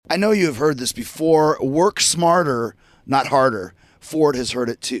I know you have heard this before. Work smarter, not harder. Ford has heard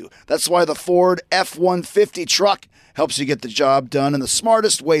it too. That's why the Ford F-150 truck helps you get the job done in the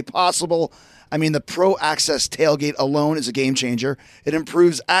smartest way possible. I mean, the Pro Access tailgate alone is a game changer. It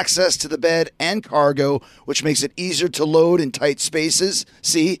improves access to the bed and cargo, which makes it easier to load in tight spaces.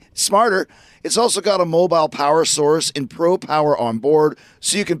 See, smarter. It's also got a mobile power source in Pro Power on board,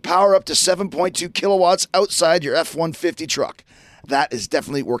 so you can power up to 7.2 kilowatts outside your F-150 truck. That is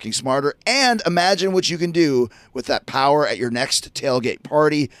definitely working smarter. And imagine what you can do with that power at your next tailgate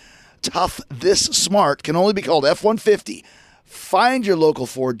party. Tough this smart can only be called F-150. Find your local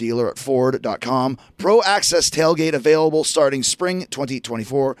Ford dealer at Ford.com. Pro Access tailgate available starting spring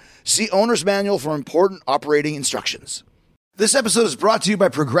 2024. See owner's manual for important operating instructions. This episode is brought to you by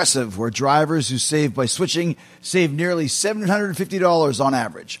Progressive, where drivers who save by switching save nearly $750 on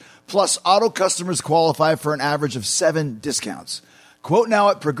average. Plus, auto customers qualify for an average of 7 discounts. Quote now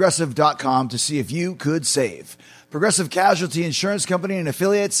at Progressive.com to see if you could save. Progressive Casualty Insurance Company and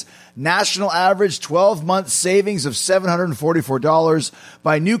Affiliates, national average 12-month savings of $744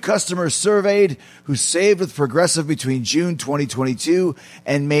 by new customers surveyed who saved with Progressive between June 2022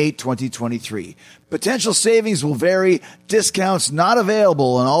 and May 2023. Potential savings will vary. Discounts not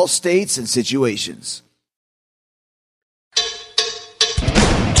available in all states and situations.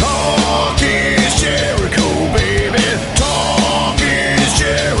 Talk is Jericho, baby. Talk is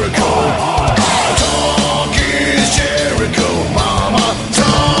Jericho.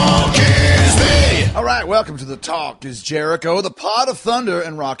 All right, welcome to the Talk is Jericho, the pod of thunder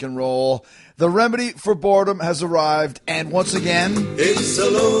and rock and roll. The remedy for boredom has arrived, and once again, it's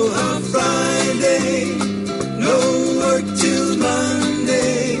Aloha Friday, no work till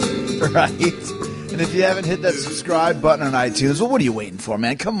Monday. Right? And if you haven't hit that subscribe button on iTunes, well, what are you waiting for,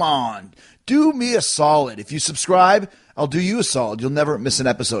 man? Come on. Do me a solid. If you subscribe, I'll do you a solid. You'll never miss an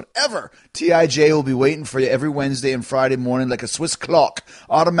episode, ever. TIJ will be waiting for you every Wednesday and Friday morning like a Swiss clock,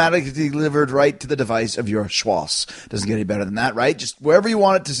 automatically delivered right to the device of your schwass. Doesn't get any better than that, right? Just wherever you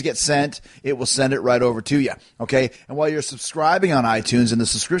want it to get sent, it will send it right over to you, okay? And while you're subscribing on iTunes, and the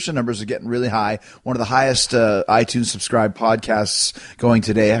subscription numbers are getting really high, one of the highest iTunes subscribed podcasts going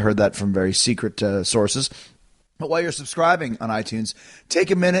today. I heard that from very secret sources. But while you're subscribing on iTunes, take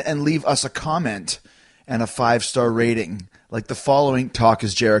a minute and leave us a comment and a 5-star rating like the following Talk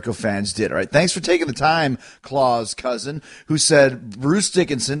is Jericho fans did. All right, thanks for taking the time, Claw's cousin, who said Bruce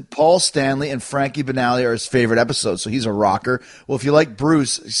Dickinson, Paul Stanley, and Frankie Banali are his favorite episodes, so he's a rocker. Well, if you like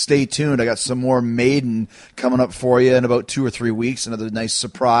Bruce, stay tuned. I got some more Maiden coming up for you in about 2 or 3 weeks, another nice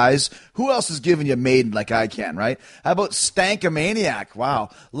surprise. Who else is giving you Maiden like I can, right? How about Stankamaniac? Wow,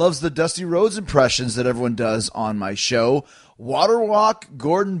 loves the Dusty Rhodes impressions that everyone does on my show. Waterwalk,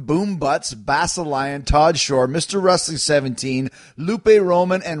 Gordon Boombutts, Basilion, Todd Shore, Mr. Wrestling 17, Lupe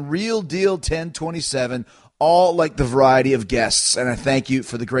Roman, and Real Deal 1027, all like the variety of guests. And I thank you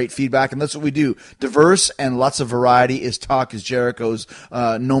for the great feedback. And that's what we do. Diverse and lots of variety is Talk is Jericho's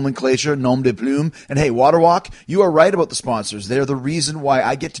nomenclature, nom de plume. And hey, Waterwalk, you are right about the sponsors. They're the reason why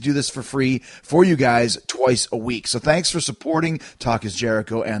I get to do this for free for you guys twice a week. So thanks for supporting Talk is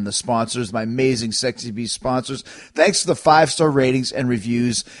Jericho and the sponsors, my amazing Sexy Beast sponsors. Thanks for the 5-star ratings and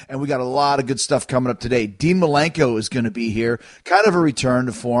reviews. And we got a lot of good stuff coming up today. Dean Malenko is going to be here. Kind of a return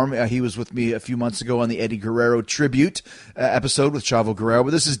to form. He was with me a few months ago on the Eddie Guerrero tribute episode with Chavo Guerrero,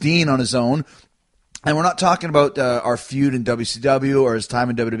 but this is Dean on his own. And we're not talking about our feud in WCW or his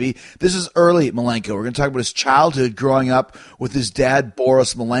time in WWE. This is early Malenko. We're going to talk about his childhood growing up with his dad,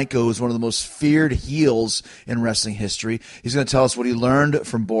 Boris Malenko, who's one of the most feared heels in wrestling history. He's going to tell us what he learned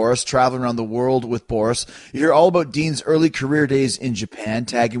from Boris, traveling around the world with Boris. You hear all about Dean's early career days in Japan,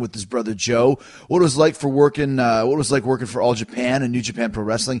 tagging with his brother Joe. What it was like working for All Japan and New Japan Pro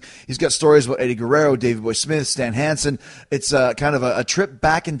Wrestling. He's got stories about Eddie Guerrero, Davey Boy Smith, Stan Hansen. It's kind of a trip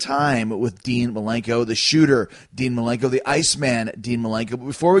back in time with Dean Malenko. The Shooter, Dean Malenko, the Iceman, Dean Malenko. But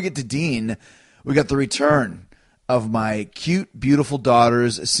before we get to Dean, we got the return of my cute, beautiful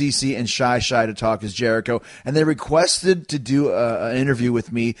daughters, Cece and Shy to Talk is Jericho. And they requested to do an interview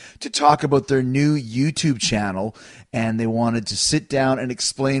with me to talk about their new YouTube channel. And they wanted to sit down and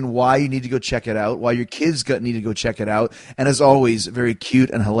explain why you need to go check it out, why your kids need to go check it out. And as always, very cute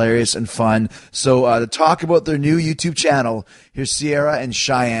and hilarious and fun. So to talk about their new YouTube channel, here's Sierra and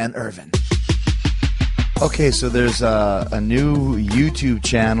Cheyenne Irvin. Okay, so there's a new YouTube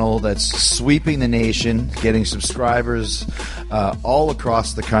channel that's sweeping the nation, getting subscribers all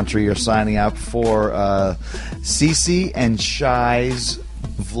across the country are signing up for Cece and Shy's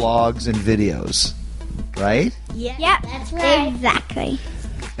vlogs and videos, right? Yeah, that's right. Exactly.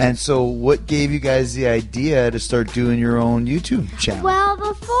 And so, what gave you guys the idea to start doing your own YouTube channel? Well,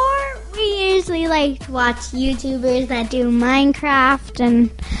 before we usually like to watch YouTubers that do Minecraft and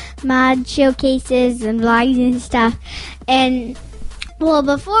mod showcases and vlogs and stuff. And well,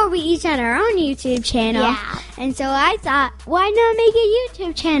 before we each had our own YouTube channel. Yeah. And so I thought, why not make a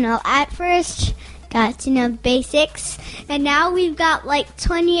YouTube channel? At first, got to know the basics. And now we've got like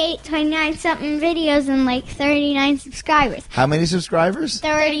 28, 29 something videos and like 39 subscribers. How many subscribers?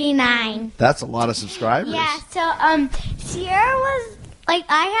 39. That's a lot of subscribers. Yeah, so Sierra was like,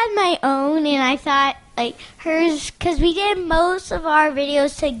 I had my own, and I thought like hers, because we did most of our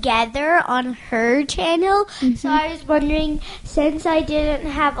videos together on her channel. So I was wondering, since I didn't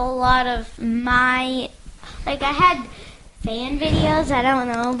have a lot of my, like I had fan videos, I don't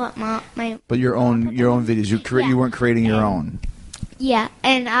know, but my But your own videos. You weren't creating your own. yeah,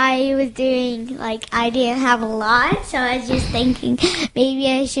 and I was doing, like, I didn't have a lot, so I was just thinking maybe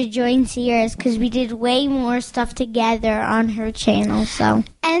I should join Sierra's because we did way more stuff together on her channel, so.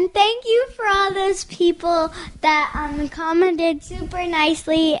 And thank you for all those people that commented super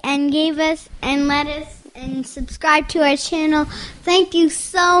nicely and gave us and let us and subscribe to our channel. Thank you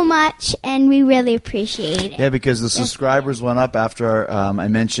so much, and we really appreciate it. Yeah, because the subscribers went up after I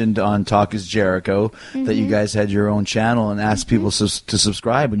mentioned on Talk is Jericho that you guys had your own channel and asked people to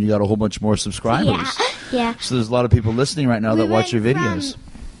subscribe, and you got a whole bunch more subscribers. Yeah. So there's a lot of people listening right now that watch your went videos.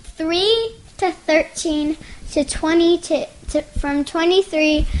 From 3 to 13 to 20 to from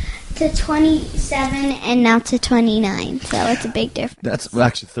 23 to 27 and now to 29. So it's a big difference. That's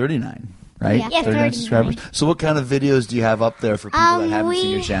actually 39. Right? Yeah, 39. subscribers. So what kind of videos do you have up there for people that haven't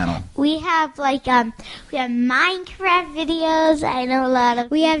seen your channel? We have like we have Minecraft videos. I know a lot of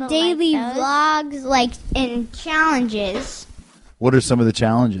we have daily vlogs like and challenges. What are some of the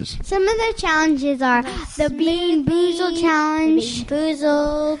challenges? Some of the challenges are the Bean Boozled challenge.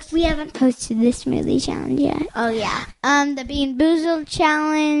 Boozled. We haven't posted the smoothie challenge yet. Oh, yeah. The Bean Boozled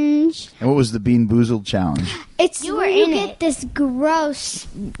challenge. And what was the Bean Boozled challenge? It's You where were you in get it. this gross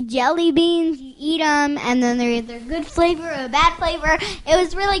jelly beans, you eat them, and then they're either good flavor or bad flavor. It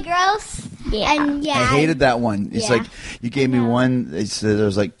was really gross. Yeah. And yeah, I hated that one. It's Yeah. like you gave me one. It's there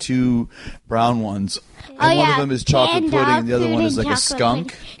was like two brown ones, and Oh, one yeah. of them is chocolate Canned pudding, dog and the other food one is and like a chocolate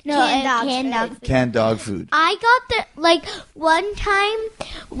skunk. No, Canned dog food. Canned dog food. I got the, like, one time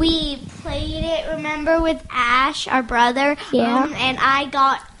we played it, remember, with Ash, our brother? Yeah. And I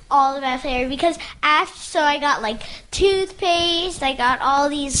got all of that flavor because Ash, so I got, like, toothpaste, I got all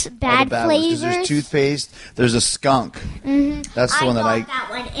these All the bad bad ones, 'cause flavors. there's toothpaste. There's a skunk. That's the one that got that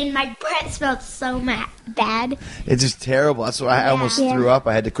one, and my breath smelled so bad. It's just terrible. That's why I almost Yeah. threw up.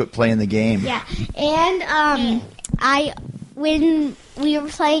 I had to quit playing the game. Yeah, and when we were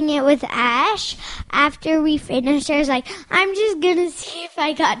playing it with Ash, after we finished, I was like, I'm just gonna see if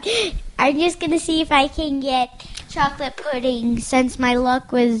I can get chocolate pudding since my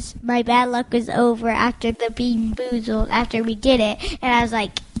bad luck was over after the Bean Boozled, after we did it, and I was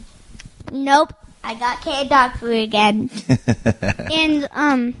like, nope, I got canned dog food again, and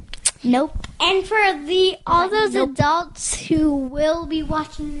nope. And for all those adults who will be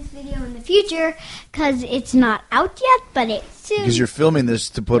watching this video in the future, because it's not out yet, but it's soon. Because you're filming this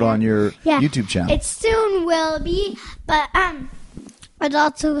to put on your YouTube channel. It soon will be, but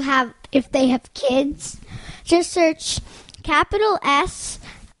adults who if they have kids, just search capital SISI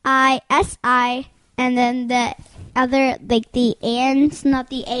and then the other, like the ands, not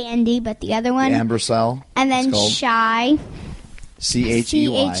the AND, but the other one, the Ambersol. and then it's called. shy. CHEY.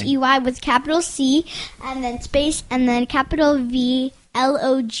 CHEY with capital C, and then space, and then capital V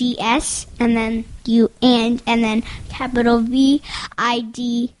LOGS, and then and then capital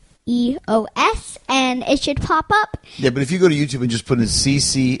VIDEOS, and it should pop up. Yeah, but if you go to YouTube and just put in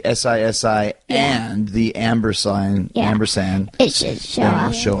CCSISI and the ampersand, It should show then it'll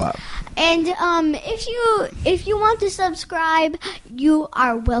up. show up. And if you want to subscribe, you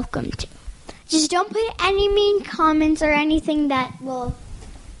are welcome to. Just don't put any mean comments or anything that will.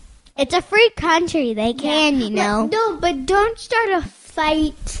 It's a free country. They can, you know. No, but don't start a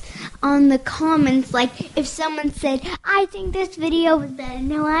fight on the comments. Like if someone said, "I think this video was better,"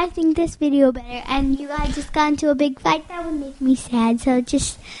 no, I think this video better, and you guys just got into a big fight, that would make me sad. So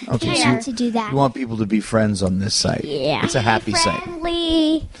just try so not to do that. You want people to be friends on this site. Yeah. It's a happy site.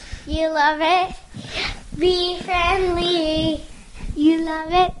 Friendly. You love it. Be friendly. You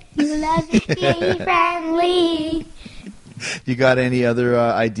love it. You love it. Be friendly. You got any other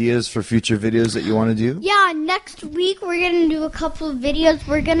ideas for future videos that you want to do? Yeah, next week we're going to do a couple of videos.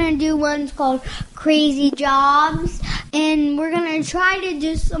 We're going to do ones called Crazy Jobs. And we're going to try to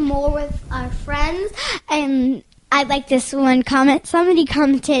do some more with our friends. And I like this one comment. Somebody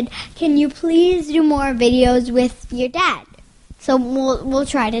commented, "Can you please do more videos with your dad?" So we'll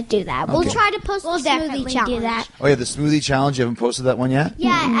try to do that. We'll Okay. try to post the smoothie challenge. do that. Oh yeah, the smoothie challenge. You haven't posted that one yet?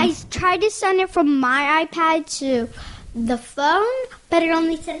 Yeah, I tried to send it from my iPad to the phone, but it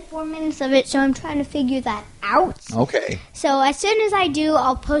only sent 4 minutes of it, so I'm trying to figure that out. Okay. So as soon as I do,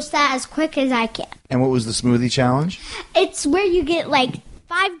 I'll post that as quick as I can. And what was the smoothie challenge? It's where you get like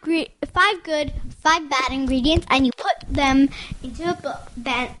 5 good, 5 bad ingredients, and you put them into a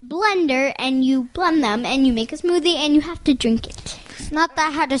blender, and you blend them, and you make a smoothie, and you have to drink it. It's not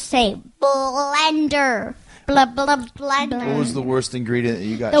that hard to say. Blender. Blah, blah, blender. What was the worst ingredient that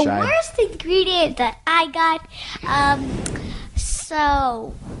you got, The Shy? worst ingredient that I got,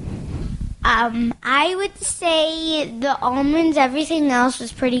 I would say the almonds. Everything else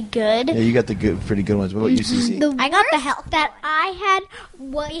was pretty good. Yeah, you got the pretty good ones. What about you, Cece? I got the health that I had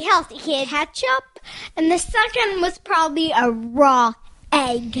was healthy kid ketchup, and the second was probably a raw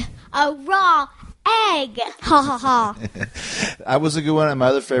egg. A raw egg. Ha ha ha. That was a good one. And my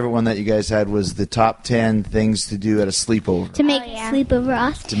other favorite one that you guys had was the top 10 things to do at a sleepover. To make a sleepover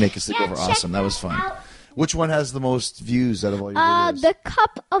awesome. To make a sleepover awesome. That was fun. Which one has the most views out of all your videos? The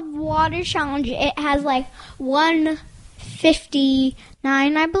cup of water challenge. It has like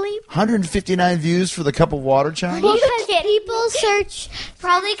 159, I believe. 159 views for the cup of water challenge? Because people search.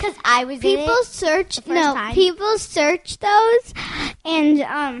 Probably because I was in People it. search. first No, time. people search those,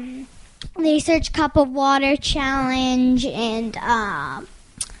 and they search cup of water challenge and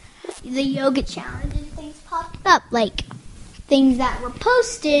the yoga challenge, and things popped up like things that were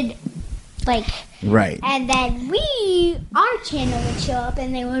posted, like. Right. And then our channel would show up,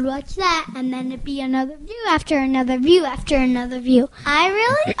 and they would watch that, and then it'd be another view after another view after another view. I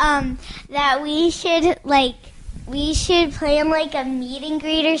really that we should plan like a meet and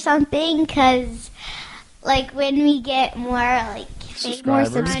greet or something, because like when we get more like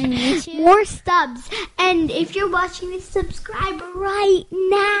Subscribers? on YouTube, more subs, and if you're watching this, subscribe right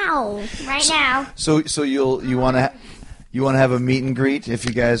now. So you want to have a meet and greet when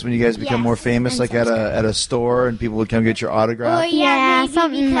you guys become Yes, more famous, and like at a store, and people would come get your autograph? Oh yeah, maybe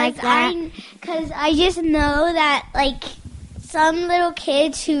something like because that. Because I just know that like some little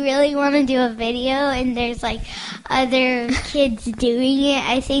kids who really want to do a video, and there's like other kids doing it.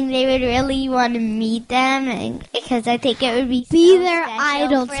 I think they would really want to meet them, and because I think it would be their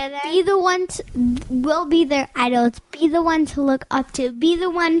idols. for them. Be the ones. Will be their idols. Be the one to look up to. Be the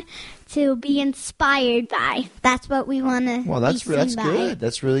one to be inspired by. That's what we want to. Well, that's good.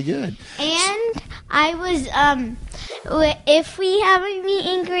 That's really good. And I was, if we have a meet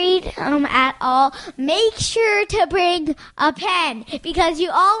and greet at all, make sure to bring a pen, because you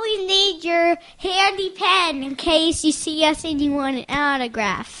always need your handy pen in case you see us and you want an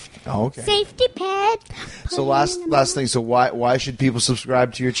autograph. Oh, okay. Safety pen. So last thing. So why should people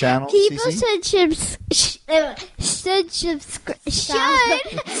subscribe to your channel, People Cece? should subscribe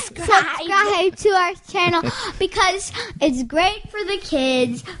to our channel, because it's great for the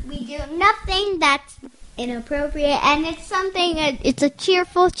kids. We do nothing that's inappropriate, and it's a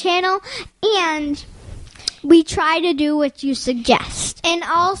cheerful channel, and we try to do what you suggest. And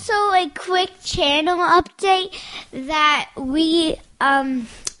also a quick channel update that we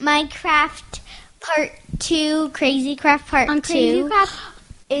Minecraft Part 2, Crazy Craft Part 2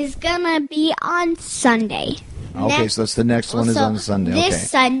 is gonna be on Sunday. Okay, so that's the next one is on Sunday. This Okay.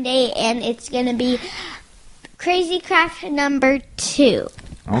 Sunday, and it's gonna be Crazy Craft number 2.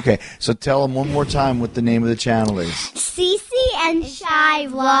 Okay, so tell them one more time what the name of the channel is. Cece and Shy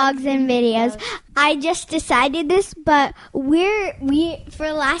vlogs and videos. I just decided this, but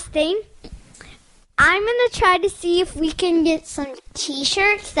for last thing, I'm gonna try to see if we can get some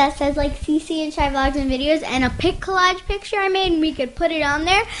T-shirts that says like CC and Shy Vlogs and Videos, and a pic collage picture I made, and we could put it on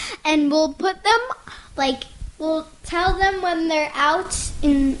there, and we'll put them we'll tell them when they're out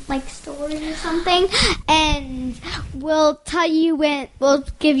in like stores or something, and we'll tell you we'll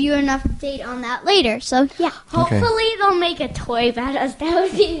give you an update on that later. So yeah, hopefully they'll make a toy about us. That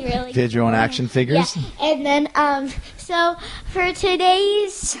would be really Did your own action figures? yeah. And then so for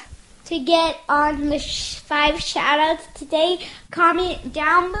today's, to get on the 5 shoutouts today, comment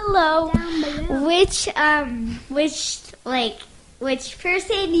down below, which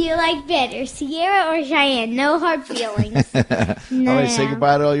person you like better, Sierra or Cheyenne. No hard feelings. All right, say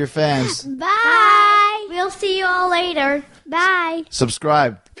goodbye to all your fans. Bye. We'll see you all later. Bye.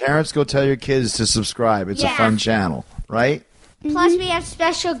 Subscribe. Parents, go tell your kids to subscribe. It's a fun channel, right? Plus, we have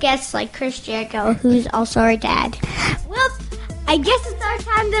special guests like Chris Jericho, who's also our dad. Well, I guess it's our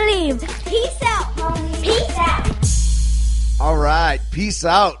time to leave. Peace out, homies. Peace out. All right, peace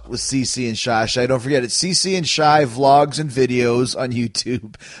out with CC and Shy Shy. Don't forget, it's CC and Shy vlogs and videos on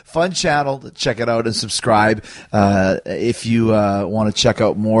YouTube. Fun channel. Check it out and subscribe if you want to check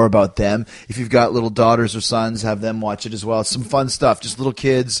out more about them. If you've got little daughters or sons, have them watch it as well. It's some fun stuff. Just little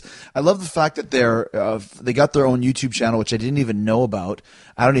kids. I love the fact that they got their own YouTube channel, which I didn't even know about.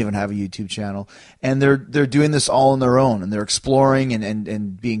 I don't even have a YouTube channel, and they're doing this all on their own, and they're exploring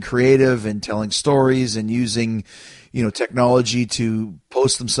and being creative and telling stories and using technology to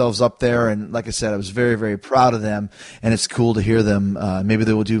post themselves up there. And like I said, I was very, very proud of them, and it's cool to hear them. Maybe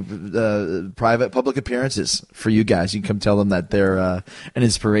they will do private public appearances for you guys. You can come tell them that they're an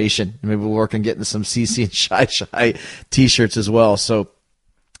inspiration. Maybe we'll work on getting some CC and Shy Shy t-shirts as well. So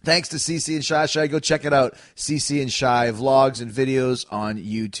thanks to CC and Shy Shy. Go check it out. CC and Shy vlogs and videos on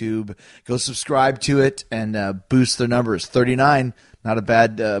YouTube. Go subscribe to it and boost their numbers. 39. Not a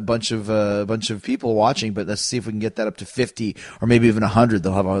bad bunch of people watching, but let's see if we can get that up to 50 or maybe even 100.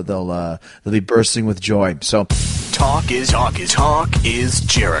 They'll be bursting with joy. So, Talk is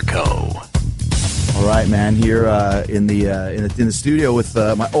Jericho. all right, man. Here in the studio with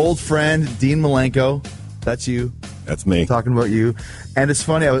my old friend Dean Malenko. That's you. That's me. Talking about you. And it's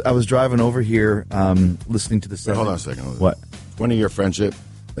funny. I was driving over here, listening to the. Wait, hold on a second. What? 20-year friendship.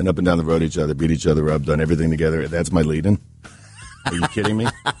 Been up and down the road each other, beat each other up, done everything together. That's my lead-in. Are you kidding me?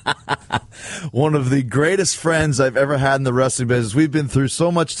 One of the greatest friends I've ever had in the wrestling business. We've been through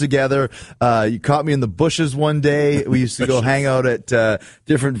so much together. You caught me in the bushes one day. We used to go hang out at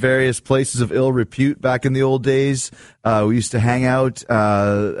different various places of ill repute back in the old days. We used to hang out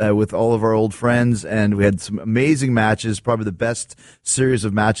with all of our old friends, and we had some amazing matches, probably the best series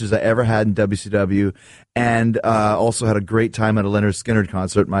of matches I ever had in WCW, and also had a great time at a Leonard Skinner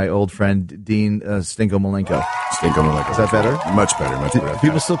concert, my old friend Dean Stinko Malenko. Stinko Malenko. Is that better? Much better, much better.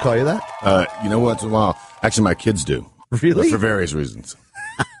 People still call you that? You know, once in a while. Actually, my kids do. Really? But for various reasons.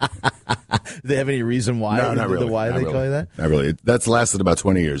 Do they have any reason why? No, not really. Why Not they really. call you that? Not really. That's lasted about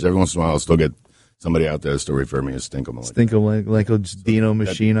 20 years. Every once in a while, I'll still get somebody out there still refer me as Stinko Malenko. Stinko Malenko, just Dino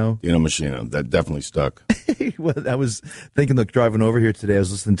Machino. Dino Machino. That definitely stuck. Well, I was thinking, look, driving over here today, I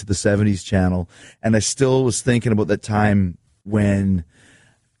was listening to the 70s channel, and I still was thinking about that time when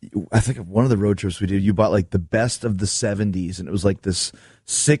I think of one of the road trips we did, you bought like the best of the 70s, and it was like this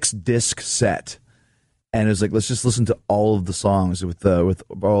 6-disc set. And it was like, let's just listen to all of the songs with our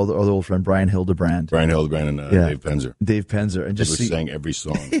old friend Brian Hildebrand. Brian Hildebrand and Dave Penzer. Dave Penzer. And just We sang every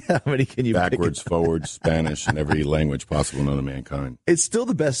song. how many can you Backwards, pick? forwards, Spanish, and every language possible known to mankind. It's still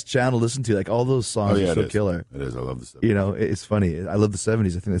the best channel to listen to. Like, all those songs are so it is. killer. It is. I love the stuff. It's funny. I love the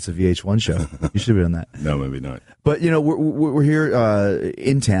 70s. I think that's a VH1 show. You should be on that. No, maybe not. But, we're here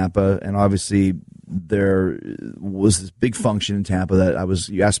in Tampa, and obviously there was this big function in Tampa that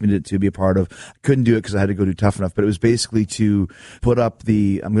you asked me to be a part of. I couldn't do it because I had to go do Tough Enough, but it was basically to put up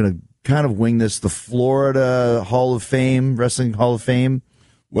I'm going to kind of wing this, the Florida Hall of Fame, Wrestling Hall of Fame.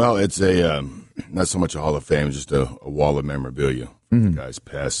 Well, it's not so much a Hall of Fame, just a wall of memorabilia for the guys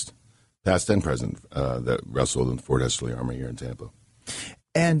past and present that wrestled in the Fort Esterly Armory here in Tampa.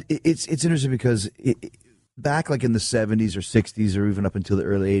 And it's interesting because back like in the 70s or 60s or even up until the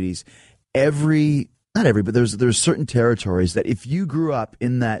early 80s, but there's certain territories that if you grew up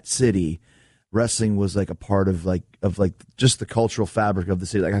in that city, wrestling was like a part of just the cultural fabric of the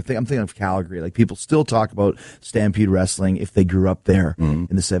city. Like I'm thinking of Calgary. Like people still talk about Stampede Wrestling if they grew up there in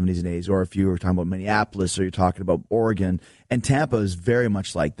the 70s and 80s, or if you were talking about Minneapolis or you're talking about Oregon. And Tampa is very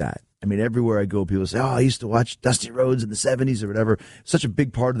much like that. I mean, everywhere I go, people say, "Oh, I used to watch Dusty Rhodes in the 70s or whatever." It's such a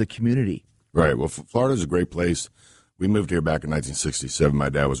big part of the community. Right. Well, Florida's a great place. We moved here back in 1967. My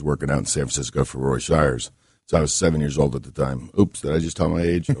dad was working out in San Francisco for Roy Shires. So I was 7 years old at the time. Oops, did I just tell my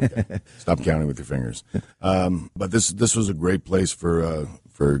age? Okay. Stop counting with your fingers. But this was a great place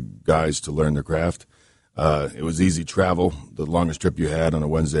for guys to learn their craft. It was easy travel. The longest trip you had on a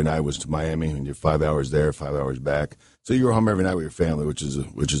Wednesday night was to Miami, and you're 5 hours there, 5 hours back. So you were home every night with your family, which is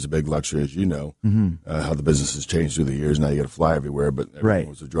a big luxury, as you know. How the business has changed through the years. Now you got to fly everywhere, but everything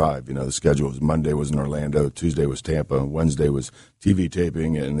was a drive. The schedule was Monday was in Orlando, Tuesday was Tampa, Wednesday was TV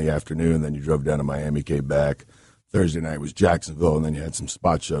taping in the afternoon. Then you drove down to Miami, came back. Thursday night was Jacksonville, and then you had some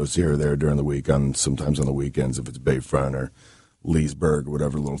spot shows here or there during the week, sometimes on the weekends if it's Bayfront or Leesburg or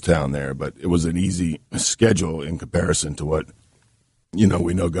whatever little town there. But it was an easy schedule in comparison to what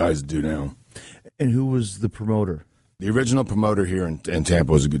we know guys do now. And who was the promoter? The original promoter here in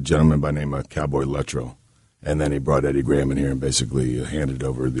Tampa was a good gentleman by the name of Cowboy Luttrell. And then he brought Eddie Graham in here and basically handed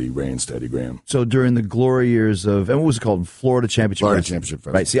over the reins to Eddie Graham. So during the glory years of, and what was it called? Florida Championship Florida Wrestling. Championship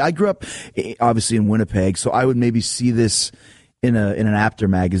Wrestling. Right. See, I grew up obviously in Winnipeg, so I would maybe see this in an Apter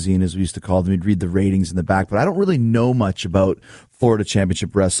magazine, as we used to call them. We'd read the ratings in the back, but I don't really know much about Florida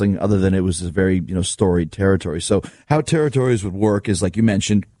Championship Wrestling other than it was a very storied territory. So how territories would work is, like you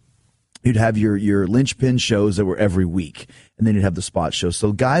mentioned, you'd have your linchpin shows that were every week, and then you'd have the spot shows.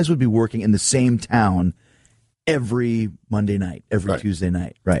 So guys would be working in the same town every Monday night, every Tuesday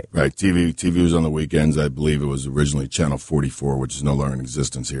night, right? Right. TV was on the weekends. I believe it was originally Channel 44, which is no longer in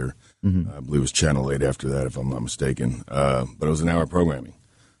existence here. I believe it was Channel 8 after that, if I'm not mistaken. But it was an hour programming.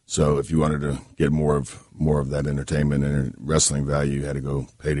 So if you wanted to get more of that entertainment and wrestling value, you had to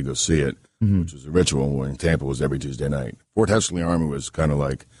pay to go see it, which was a ritual. When Tampa was every Tuesday night. Fort Hesterly Army was kind of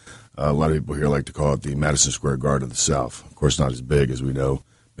like a lot of people here like to call it the Madison Square Garden of the South. Of course, not as big as we know.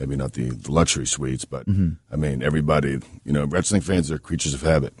 Maybe not the luxury suites, but I mean, everybody, wrestling fans are creatures of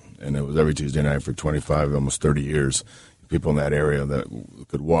habit. And it was every Tuesday night for 25, almost 30 years. People in that area that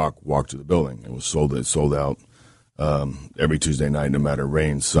could walk to the building. It was sold out every Tuesday night, no matter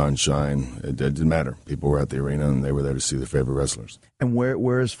rain, sunshine. It didn't matter. People were at the arena, and they were there to see their favorite wrestlers. And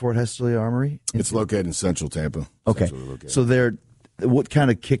where is Fort Hesterly Armory? It's located in central Tampa. Okay. So what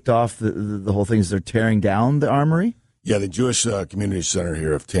kind of kicked off the whole thing is they're tearing down the armory? Yeah, the Jewish Community Center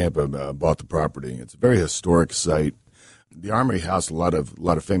here of Tampa bought the property. It's a very historic site. The Armory housed a lot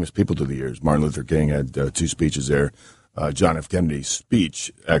of famous people through the years. Martin Luther King had 2 speeches there. John F. Kennedy's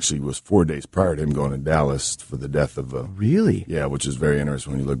speech actually was 4 days prior to him going to Dallas for the death of. Really? Yeah, which is very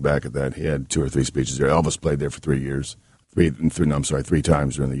interesting when you look back at that. He had 2 or 3 speeches there. Elvis played there for 3 years. 3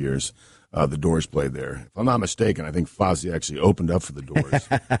 times during the years. The Doors played there. If I'm not mistaken, I think Fozzy actually opened up for the Doors.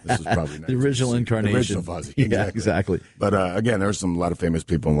 This was probably the original incarnation. The original Fozzy. Yeah, exactly. But again, there's a lot of famous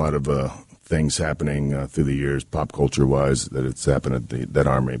people and a lot of things happening through the years, pop culture-wise, that it's happened at that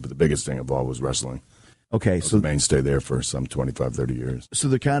Armory. But the biggest thing of all was wrestling. Okay, so the mainstay there for some 25, 30 years. So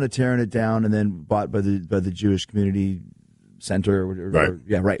they're kind of tearing it down and then bought by the Jewish Community Center. Right.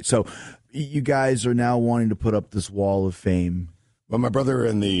 Yeah, right. So you guys are now wanting to put up this wall of fame. Well, my brother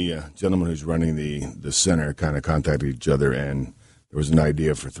and the gentleman who's running the center kind of contacted each other, and there was an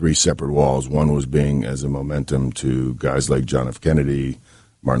idea for 3 separate walls. One was being as a momentum to guys like John F. Kennedy,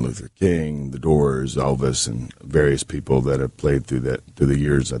 Martin Luther King, the Doors, Elvis, and various people that have played through the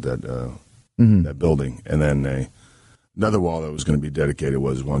years at that building. And then another wall that was going to be dedicated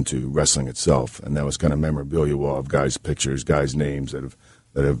was one to wrestling itself, and that was kind of memorabilia wall of guys' pictures, guys' names that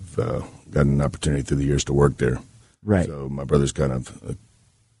have gotten an opportunity through the years to work there. Right. So my brother's kind of,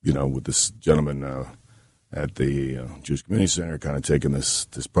 with this gentleman at the Jewish Community Center, kind of taking this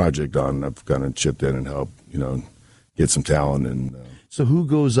project on. I've kind of chipped in and helped, get some talent. And so who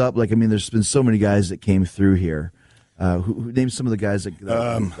goes up? There's been so many guys that came through here. Who names some of the guys that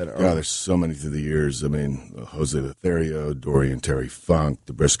are? God, there's so many through the years. I mean, Jose Lothario, Dory and Terry Funk,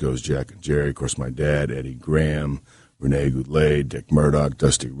 the Briscoes, Jack and Jerry, of course, my dad, Eddie Graham, Rene Goulet, Dick Murdoch,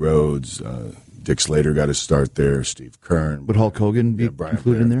 Dusty Rhodes. Dick Slater got his start there. Steve Kern. Would Hulk Hogan be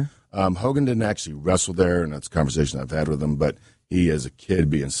included in there? Hogan didn't actually wrestle there, and that's a conversation I've had with him. But he, as a kid,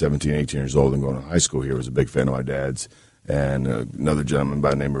 being 17, 18 years old and going to high school here, was a big fan of my dad's. And another gentleman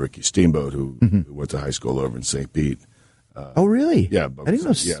by the name of Ricky Steamboat, who went to high school over in St. Pete. Oh, really? Yeah. I didn't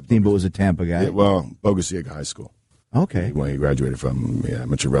know Steamboat was a Tampa guy. Yeah, well, Bogosiega High School. Okay. When he graduated from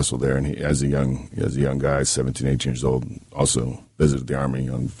amateur wrestle there, and he, as a young guy, 17, 18 years old, also visited the Army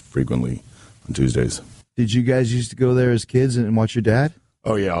frequently on Tuesdays. Did you guys used to go there as kids and watch your dad?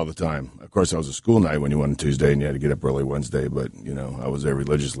 Oh, yeah, all the time. Of course, I was a school night when you went on Tuesday, and you had to get up early Wednesday, but, I was there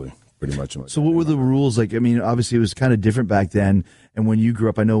religiously, pretty much. So what were the rules? Obviously, it was kind of different back then, and when you grew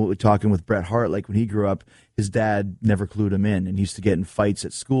up, I know talking with Bret Hart, when he grew up, his dad never clued him in, and he used to get in fights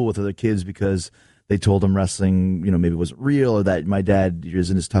at school with other kids because they told him wrestling, maybe wasn't real, or that my dad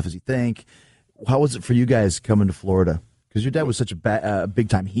isn't as tough as you think. How was it for you guys coming to Florida? Because your dad was such a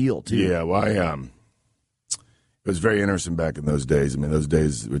big-time heel, too. Yeah, well, it was very interesting back in those days. I mean, those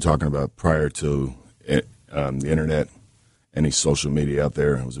days we're talking about prior to the Internet, any social media out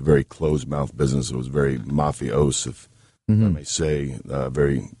there. It was a very closed-mouth business. It was very mafiose, if I may say,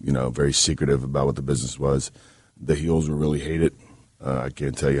 very secretive about what the business was. The heels were really hated. I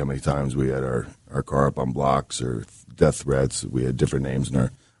can't tell you how many times we had our car up on blocks or death threats. We had different names in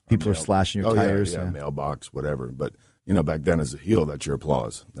our people are slashing your tires. Yeah, mailbox, whatever. But, back then as a heel, that's your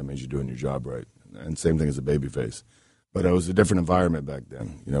applause. That means you're doing your job right. And same thing as a babyface. But it was a different environment back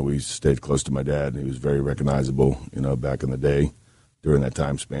then. We stayed close to my dad, and he was very recognizable, back in the day during that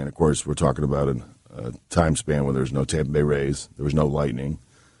time span. Of course, we're talking about a time span where there was no Tampa Bay Rays, there was no Lightning,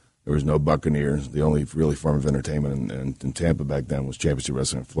 there was no Buccaneers. The only really form of entertainment in Tampa back then was championship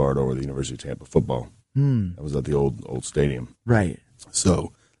wrestling in Florida or the University of Tampa football. That was at the old stadium. Right.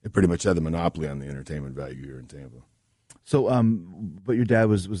 So they pretty much had the monopoly on the entertainment value here in Tampa. So, but your dad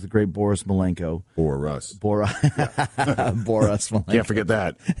was the great Boris Malenko. Boris. Boris Malenko. Can't forget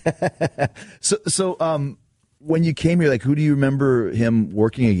that. So, when you came here, like, who do you remember him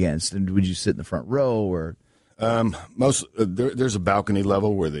working against? And would you sit in the front row or? There's a balcony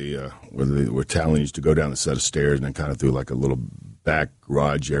level where talent used to go down the set of stairs and then kind of through like a little back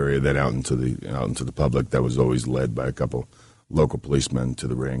garage area, then out into the public. That was always led by a couple local policemen to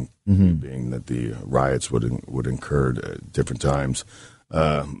the ring, being that the riots would incur at different times.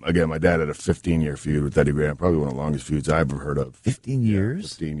 Again, my dad had a 15-year feud with Eddie Graham, probably one of the longest feuds I ever heard of. 15 years?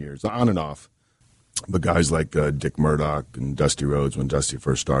 15 years, on and off. But guys like Dick Murdoch and Dusty Rhodes, when Dusty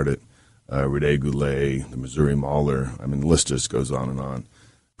first started, Rene Goulet, the Missouri Mauler. I mean, the list just goes on and on.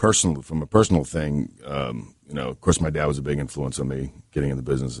 From a personal thing, of course, my dad was a big influence on me getting in the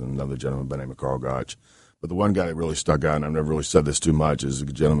business, and another gentleman by the name of Carl Gotch. But the one guy that really stuck out, and I've never really said this too much, is a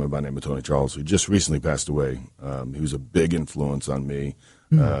gentleman by the name of Tony Charles, who just recently passed away. He was a big influence on me.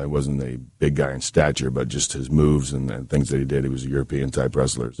 He wasn't a big guy in stature, but just his moves and things that he did. He was a European-type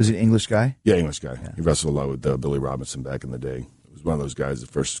wrestler. Was he an English guy? Yeah, English guy. Yeah. He wrestled a lot with Billy Robinson back in the day. He was one of those guys, the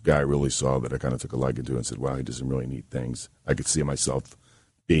first guy I really saw that I kind of took a liking to and said, wow, he does some really neat things. I could see myself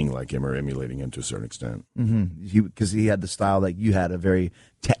being like him or emulating him to a certain extent. Because he had the style like you had, a very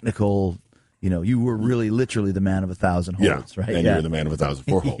technical, you were really literally the man of 1,000 holds, right? And you were the man of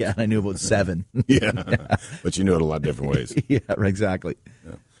 1,004 holds. Yeah, and I knew about 7. But you knew it a lot of different ways. Yeah, exactly.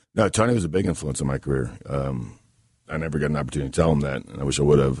 Yeah. No, Tony was a big influence on my career. I never got an opportunity to tell him that, and I wish I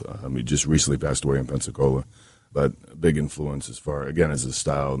would have. He just recently passed away in Pensacola. But a big influence as far, again, as the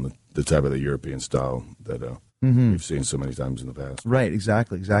style and the type of the European style that we've seen so many times in the past. Right,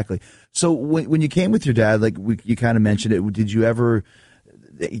 exactly. So when you came with your dad, like you kind of mentioned it, did you ever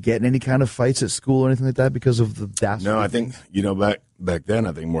get in any kind of fights at school or anything like that because of the dastardly? No, I think, back then,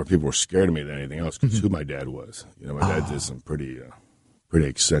 I think more people were scared of me than anything else because who my dad was. My dad did some pretty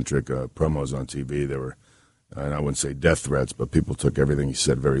eccentric promos on TV. They were, and I wouldn't say death threats, but people took everything he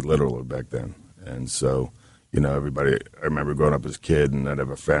said very literally back then. And so, everybody, I remember growing up as a kid and I'd have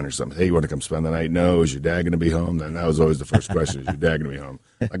a friend or something, hey, you want to come spend the night? No. Is your dad going to be home? Then that was always the first question, is your dad going to be home?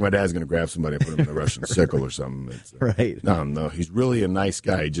 Like my dad's going to grab somebody and put him in a Russian sickle or something. Right. No, he's really a nice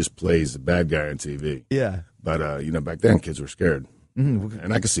guy. He just plays the bad guy on TV. Yeah. But, back then kids were scared.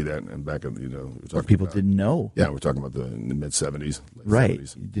 And I could see that. And back, people didn't know. Yeah, we're talking about the mid-'70s. Right.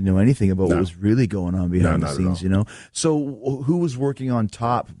 70s. You didn't know anything about what was really going on behind the scenes, So who was working on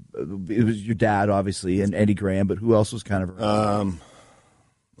top? It was your dad, obviously, and Eddie Graham, but who else was kind of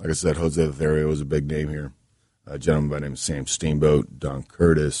like I said, Jose Lothario was a big name here. A gentleman by the name of Sam Steamboat, Don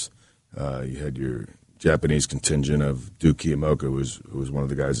Curtis. You had your Japanese contingent of Duke Kiyomoka, who was one of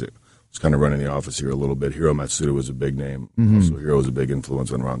the guys that was kind of running the office here a little bit. Hiro Matsuda was a big name. Also, Hiro was a big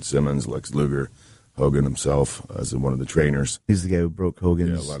influence on Ron Simmons, Lex Luger, Hogan himself as one of the trainers. He's the guy who broke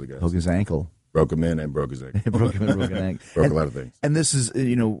Hogan's ankle. Broke him in and broke his ankle. Broke him and broke an ankle. Broke a lot of things. And this is,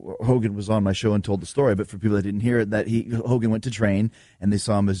 Hogan was on my show and told the story, but for people that didn't hear it, that Hogan went to train and they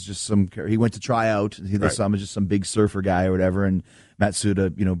saw him as just he went to try out. They saw him as just some big surfer guy or whatever, and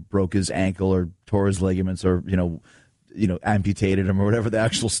Matsuda, broke his ankle or tore his ligaments or, amputated him or whatever the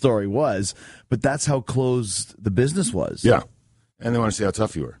actual story was. But that's how closed the business was. Yeah. And they want to see how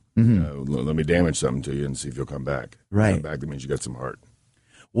tough you were. Let me damage something to you and see if you'll come back. Right. Come back, that means you got some heart.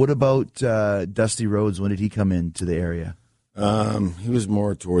 What about Dusty Rhodes? When did he come into the area? He was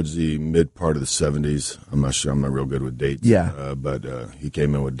more towards the mid part of the 70s. I'm not sure. I'm not real good with dates. Yeah. But he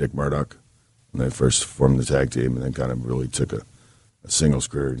came in with Dick Murdoch when they first formed the tag team and then kind of really took a singles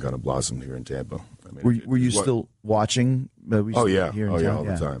career and kind of blossomed here in Tampa. I mean, were you still watching? All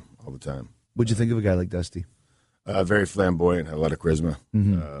the time. What'd you think of a guy like Dusty? Very flamboyant, had a lot of charisma.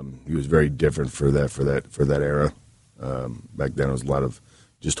 He was very different for that era. Back then, it was a lot of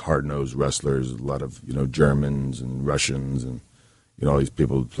just hard-nosed wrestlers, a lot of Germans and Russians and all these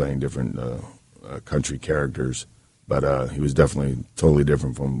people playing different country characters. But he was definitely totally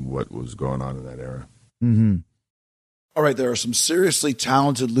different from what was going on in that era. All right, there are some seriously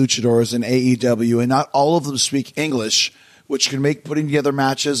talented luchadors in AEW, and not all of them speak English, which can make putting together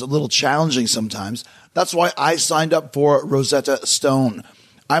matches a little challenging sometimes. That's why I signed up for Rosetta Stone.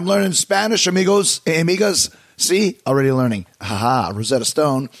 I'm learning Spanish, amigos and amigas. See, already learning. Haha, Rosetta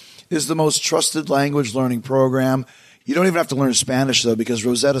Stone is the most trusted language learning program. You don't even have to learn Spanish, though, because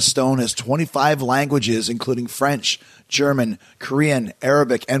Rosetta Stone has 25 languages, including French, German, Korean,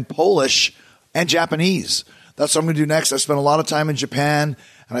 Arabic, and Polish, and Japanese. That's what I'm going to do next. I spent a lot of time in Japan,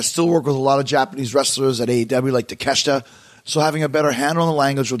 and I still work with a lot of Japanese wrestlers at AEW, like Takeshita. So having a better handle on the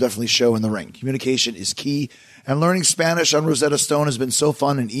language will definitely show in the ring. Communication is key, and learning Spanish on Rosetta Stone has been so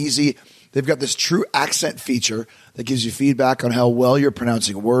fun and easy. They've got this true accent feature that gives you feedback on how well you're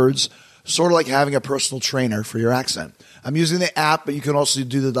pronouncing words, sort of like having a personal trainer for your accent. I'm using the app, but you can also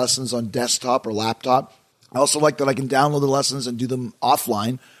do the lessons on desktop or laptop. I also like that I can download the lessons and do them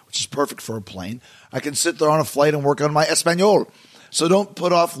offline, which is perfect for a plane. I can sit there on a flight and work on my Espanol. So don't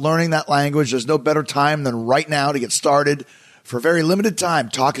put off learning that language. There's no better time than right now to get started. For a very limited time,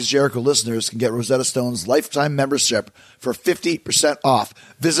 Talk is Jericho listeners can get Rosetta Stone's lifetime membership for 50% off.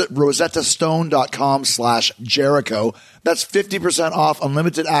 Visit rosettastone.com/Jericho. That's 50% off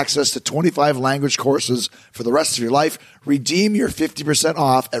unlimited access to 25 language courses for the rest of your life. Redeem your 50%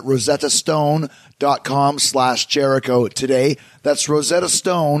 off at rosettastone.com/Jericho today. That's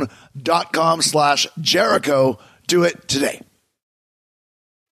rosettastone.com/Jericho. Do it today.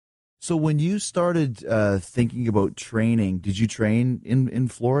 So when you started thinking about training, did you train in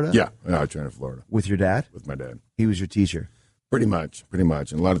Florida? Yeah, I trained in Florida. With your dad? With my dad. He was your teacher? Pretty much.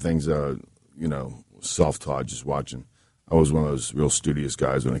 And a lot of things, self-taught, just watching. I was one of those real studious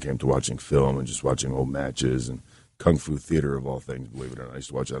guys when it came to watching film and just watching old matches and Kung Fu theater of all things, believe it or not. I used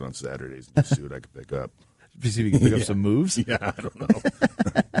to watch that on Saturdays and just see what I could pick up. See if you can pick up some moves? Yeah, I don't know.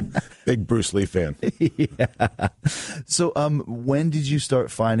 Big Bruce Lee fan. Yeah. So when did you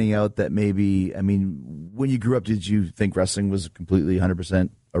start finding out that maybe, when you grew up, did you think wrestling was completely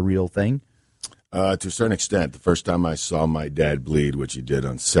 100% a real thing? To a certain extent. The first time I saw my dad bleed, which he did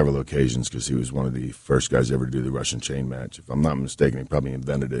on several occasions because he was one of the first guys ever to do the Russian chain match. If I'm not mistaken, he probably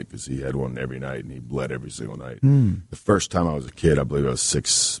invented it because he had one every night and he bled every single night. The first time I was a kid, I believe I was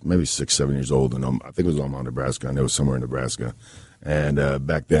 7 years old, and I think it was Omaha, Nebraska. I know it was somewhere in Nebraska. And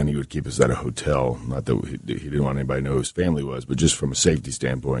back then, he would keep us at a hotel. Not that he didn't want anybody to know who his family was, but just from a safety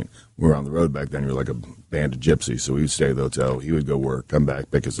standpoint. We were on the road back then. We were like a band of gypsies. So we would stay at the hotel. He would go work, come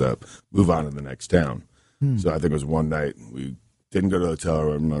back, pick us up, move on to the next town. So I think it was one night we didn't go to the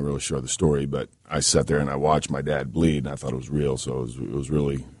hotel. I'm not really sure of the story, but I sat there and I watched my dad bleed, and I thought it was real. So it was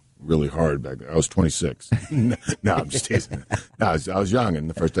really, really hard back then. I was 26. No, I'm just teasing. No, I was young, and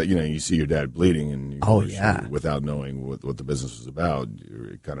the first time, you see your dad bleeding, and without knowing what the business was about,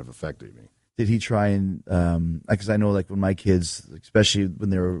 it kind of affected me. Did he try and, because I know like when my kids, especially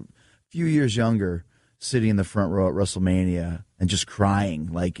when they were a few years younger, sitting in the front row at WrestleMania and just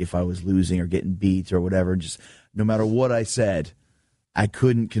crying, like if I was losing or getting beat or whatever, just no matter what I said, I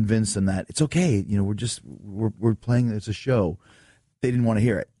couldn't convince them that it's okay. We're playing, it's a show. They didn't want to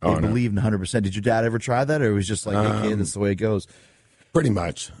hear it. They believed 100%. Did your dad ever try that, or it was just like, hey, kid, that's the way it goes? Pretty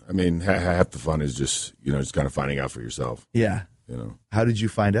much. Half the fun is just kind of finding out for yourself. Yeah. How did you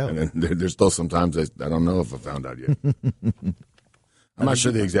find out? And then there's still sometimes I don't know if I found out yet. I'm not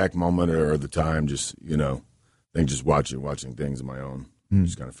sure the exact moment or the time. Just just watching things on my own,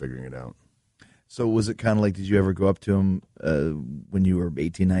 just kind of figuring it out. So was it kind of like, did you ever go up to him when you were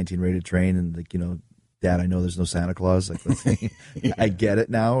 18, 19, ready to train, and like, Dad, I know there's no Santa Claus. Like, I get it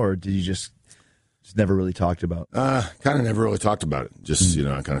now, or did you just never really talked about? Kind of never really talked about it. Just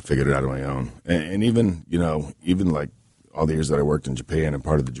I kind of figured it out on my own, and even like all the years that I worked in Japan, and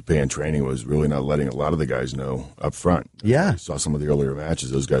part of the Japan training was really not letting a lot of the guys know up front. Yeah, I saw some of the earlier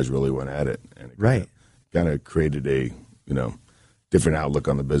matches; those guys really went at it, and it kind of created a different outlook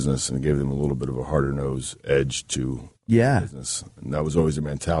on the business, and gave them a little bit of a harder nose edge to the business. And that was always the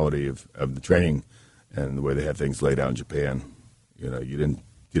mentality of the training. And the way they had things laid out in Japan, you didn't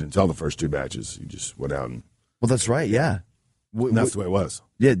tell the first two matches. You just went out and. Well, that's right. Yeah, that's the way it was.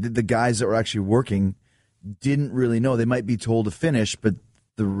 Yeah, the guys that were actually working didn't really know. They might be told to finish, but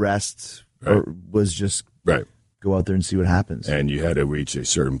the rest was just go out there and see what happens. And you had to reach a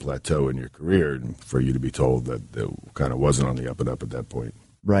certain plateau in your career for you to be told that it kind of wasn't on the up and up at that point.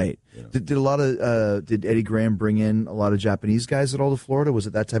 Right. Did did Eddie Graham bring in a lot of Japanese guys at all to Florida? Was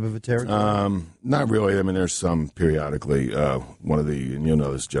it that type of a territory? Not really. There's some periodically. One of the, and you'll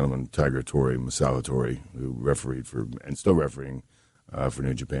know this gentleman, Tiger Tori, Masawa Tori, who refereed for and still refereeing for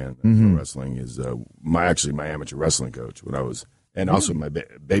New Japan Pro Wrestling, is my amateur wrestling coach when I was, and also my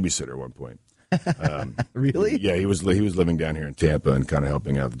babysitter at one point. Really? Yeah, he was living down here in Tampa and kind of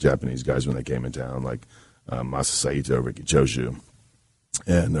helping out the Japanese guys when they came in town, like Masa Saito, Riki Choshu.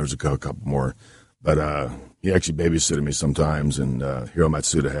 And there was a couple more. But he actually babysitted me sometimes, and Hiro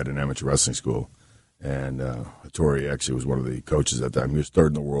Matsuda had an amateur wrestling school. And Hattori actually was one of the coaches at that time. He was third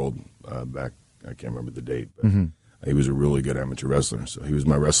in the world back, I can't remember the date, but he was a really good amateur wrestler. So he was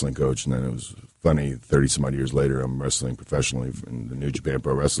my wrestling coach, and then it was funny, 30-some-odd years later, I'm wrestling professionally in the New Japan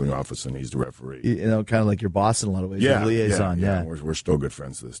Pro Wrestling office, and he's the referee. Kind of like your boss in a lot of ways. Yeah, liaison, yeah. We're still good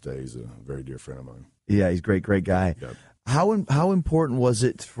friends to this day. He's a very dear friend of mine. Yeah, he's a great guy. Yep. How important was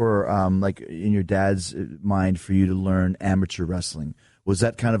it for, like in your dad's mind, for you to learn amateur wrestling? Was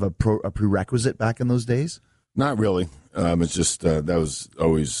that kind of a prerequisite back in those days? Not really. It's just that was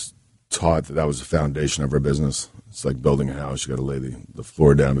always taught that was the foundation of our business. It's like building a house. You got to lay the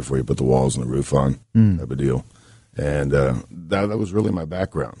floor down before you put the walls and the roof on, type of deal. And that was really my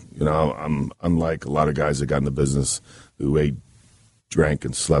background. You know, I'm unlike a lot of guys that got in the business who ate, drank,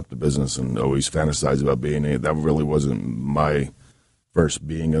 and slept the business and always fantasized about being in it. That really wasn't my first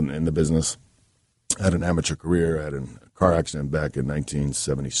being in the business. I had an amateur career. I had a car accident back in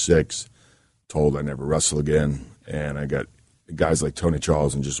 1976, told I never wrestle again. And I got guys like Tony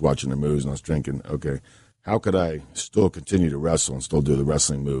Charles and just watching the moves, and I was thinking, okay, how could I still continue to wrestle and still do the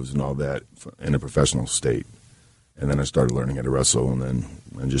wrestling moves and all that in a professional state? And then I started learning how to wrestle, and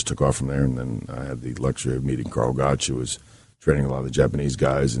just took off from there. And then I had the luxury of meeting Carl Gotch, who was training a lot of the Japanese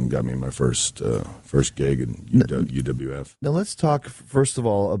guys and got me my first gig in UWF. Now let's talk first of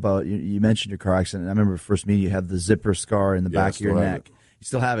all about you mentioned your car accident. I remember first meeting you had the zipper scar in the back of your neck. You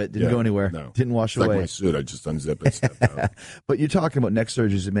still have it. Didn't go anywhere. No. Didn't wash It's away. like my suit. I just unzip it. Stepped out. But you're talking about neck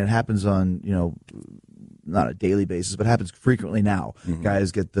surgeries. I mean, it happens on, not a daily basis, but happens frequently now.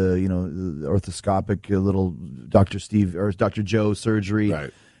 Guys get the orthoscopic little Dr. Steve or Dr. Joe surgery. Right.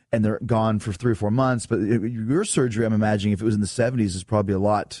 And they're gone for 3 or 4 months. But your surgery, I'm imagining, if it was in the 70s, is probably a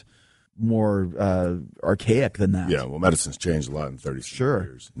lot more archaic than that. Yeah, well, medicine's changed a lot in 30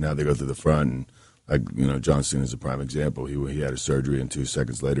 years. Now they go through the front, and John Cena is a prime example. He had a surgery, and 2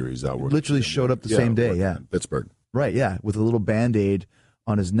 seconds later, he's out working. Literally showed up the same day, in Pittsburgh. Right, yeah, with a little Band-Aid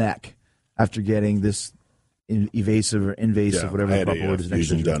on his neck after getting this invasive, whatever I had the proper word is.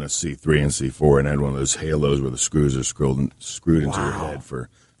 Fusion done a C3 and C4, and I had one of those halos where the screws are screwed into your head for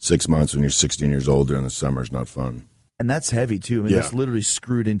 6 months when you're 16 years old during the summer. It's not fun. And that's heavy, too. I mean, that's literally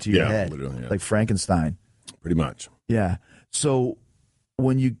screwed into your head, like Frankenstein. Pretty much. Yeah. So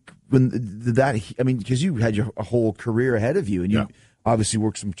because you had a whole career ahead of you, and you obviously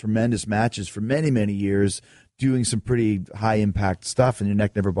worked some tremendous matches for many, many years, doing some pretty high-impact stuff, and your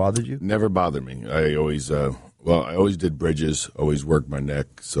neck never bothered you? Never bothered me. I always, I always did bridges, always worked my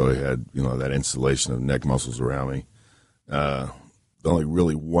neck, so I had, that insulation of neck muscles around me. The only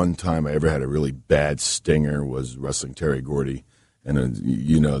really one time I ever had a really bad stinger was wrestling Terry Gordy. And,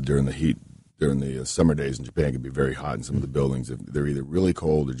 during the heat, during the summer days in Japan, it could be very hot in some of the buildings. They're either really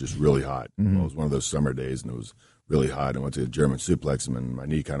cold or just really hot. Well, it was one of those summer days, and it was really hot. I went to a German suplex him, and my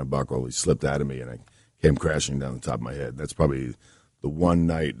knee kind of buckled. He slipped out of me, and I came crashing down the top of my head. That's probably the one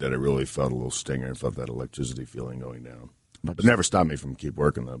night that I really felt a little stinger and felt that electricity feeling going down. But it never stopped me from keep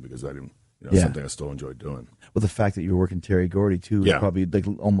working, though, because I didn't. Something I still enjoyed doing. Well, the fact that you were working Terry Gordy, too, is probably like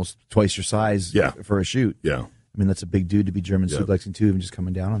almost twice your size for a shoot. Yeah. I mean, that's a big dude to be German suplexing, too, and just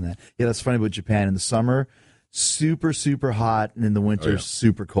coming down on that. Yeah, that's funny about Japan. In the summer, super, super hot, and in the winter,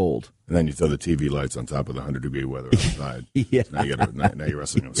 super cold. And then you throw the TV lights on top of the 100-degree weather outside. Yeah. So now you're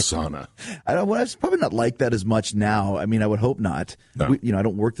wrestling in a sauna. It's probably not like that as much now. I mean, I would hope not. No. I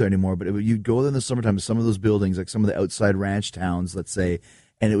don't work there anymore, but you'd go there in the summertime to some of those buildings, like some of the outside ranch towns, let's say,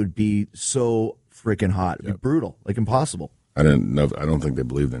 and it would be so freaking hot. It'd be brutal, like impossible. I don't think they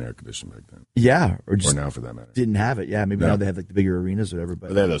believed in air conditioning back then. Yeah, or now for that matter. Didn't have it. Yeah, maybe now they have like the bigger arenas or whatever.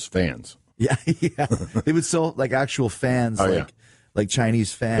 But they had those fans. Yeah, yeah. They would sell like actual fans, like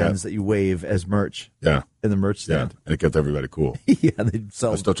Chinese fans that you wave as merch. Yeah, in the merch stand. Yeah, and it kept everybody cool. Yeah, they'd sell.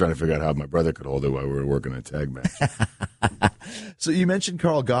 I was still trying to figure out how my brother could hold it while we were working a tag match. So you mentioned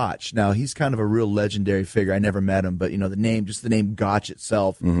Carl Gotch. Now he's kind of a real legendary figure. I never met him, but the name Gotch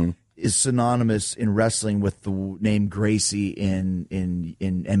itself is synonymous in wrestling with the name Gracie in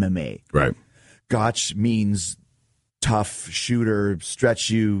MMA. Right. Gotch means tough shooter, stretch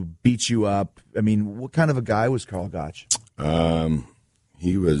you, beat you up. I mean, what kind of a guy was Carl Gotch?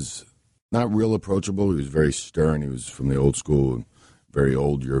 He was not real approachable. He was very stern. He was from the old school, very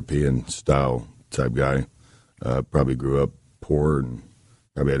old European style type guy. Probably grew up poor and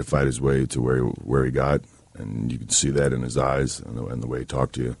probably had to fight his way to where he got. And you could see that in his eyes and the way he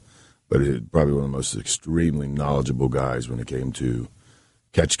talked to you. But he's probably one of the most extremely knowledgeable guys when it came to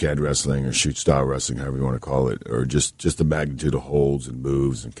catch-can wrestling or shoot-style wrestling, however you want to call it, or just the magnitude of holds and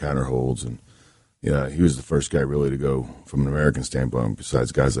moves and counter holds. And he was the first guy really to go, from an American standpoint,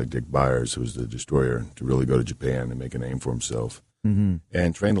 besides guys like Dick Byers, who was the destroyer, to really go to Japan and make a name for himself. And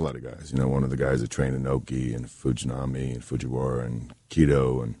trained a lot of guys. One of the guys that trained Inoki and Fujinami and Fujiwara and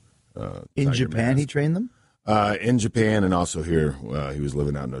Kido. And in Japan, he trained them? In Japan and also here. He was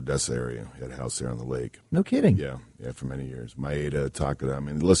living out in Odessa area. He had a house there on the lake. No kidding. Yeah, for many years. Maeda, Takada, I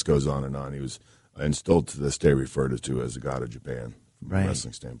mean, the list goes on. He was, and still to this day, referred to as the god of Japan from a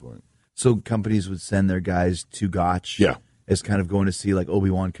wrestling standpoint. So companies would send their guys to Gotch as kind of going to see like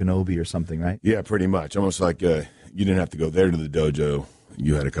Obi-Wan Kenobi or something, right? Yeah, pretty much. Almost like, you didn't have to go there to the dojo.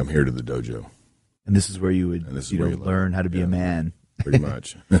 You had to come here to the dojo. And this is where you would learn how to be a man. Pretty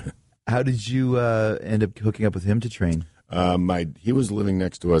much. How did you end up hooking up with him to train? He was living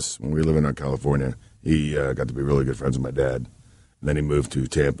next to us when we were living in California. He got to be really good friends with my dad. And then he moved to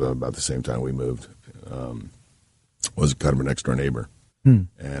Tampa about the same time we moved. Was kind of a next door neighbor.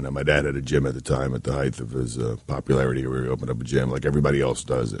 And my dad had a gym at the time at the height of his popularity where he opened up a gym like everybody else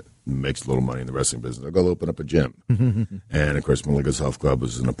does. It makes a little money in the wrestling business. I'll go open up a gym. And, of course, Malika's Health Club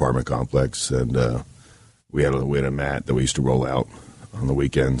was an apartment complex. And we had a mat that we used to roll out on the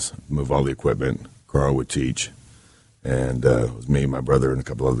weekends, move all the equipment. Carl would teach. And it was me, my brother, and a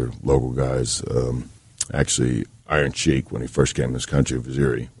couple other local guys. Actually, Iron Sheik, when he first came to this country,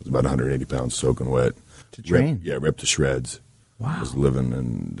 Viziri, was about 180 pounds soaking wet. To train? Ripped to shreds. Wow. Was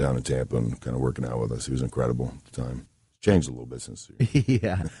living down in Tampa and kind of working out with us. He was incredible at the time. Changed a little bit since.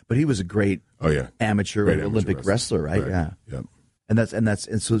 Yeah, but he was a great amateur Olympic wrestler, right? Yeah. Yep. And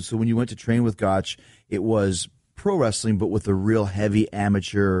so when you went to train with Gotch, it was pro wrestling, but with a real heavy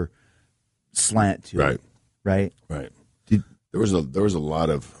amateur slant to it. Right. There was a lot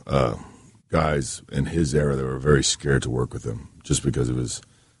of guys in his era that were very scared to work with him just because of his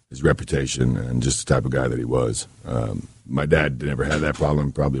reputation and just the type of guy that he was. My dad never had that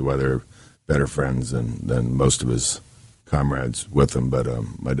problem, probably why they're better friends than most of his comrades with him. But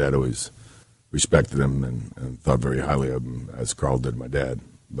my dad always respected him and thought very highly of him, as Carl did my dad.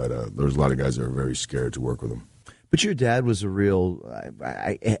 But there was a lot of guys that were very scared to work with him. But your dad was a real,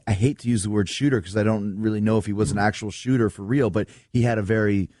 I hate to use the word shooter because I don't really know if he was an actual shooter for real, but he had a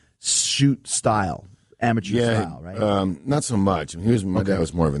very shoot style. Amateur style, right? Not so much. I mean, my dad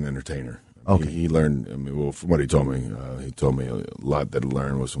was more of an entertainer. Okay. He learned, from what he told me a lot that he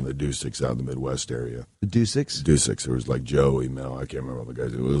learned was from the Deucics out in the Midwest area. The Deucics? Deucics. There was like Joey, Mel, I can't remember all the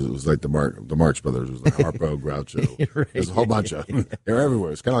guys. It was like the Marx Brothers. It was like Harpo, Groucho. Right. There's a whole bunch of them. They were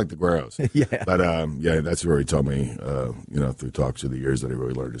everywhere. It's kind of like the Guerreros. Yeah. But, that's where he told me, through talks through the years that he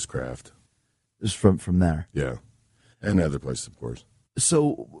really learned his craft. Just from there. Yeah. And other places, of course.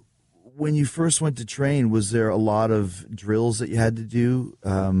 So when you first went to train, was there a lot of drills that you had to do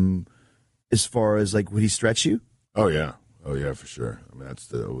as far as, like, would he stretch you? Oh, yeah, for sure. I mean, that's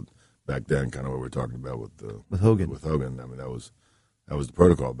back then kind of what we're talking about with Hogan. With Hogan, I mean, that was the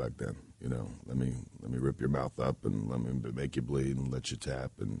protocol back then. Let me rip your mouth up and let me make you bleed and let you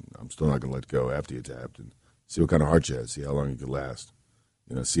tap, and I'm still not going to let go after you tapped, and see what kind of heart you had, see how long you could last.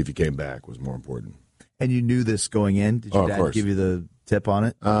 See if you came back was more important. And you knew this going in? Did your dad give you the tip on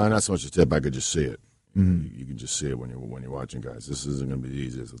it? Not so much a tip. I could just see it. Mm-hmm. You can just see it when you're watching guys. This isn't going to be as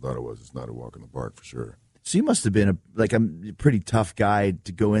easy as I thought it was. It's not a walk in the park for sure. So you must have been a pretty tough guy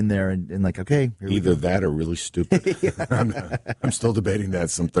to go in there and like, okay. Either that or really stupid. I'm still debating that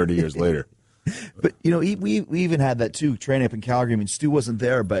some 30 years later. But, we even had that too, training up in Calgary. I mean, Stu wasn't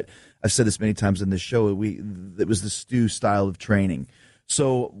there, but I've said this many times in this show. It was the Stu style of training.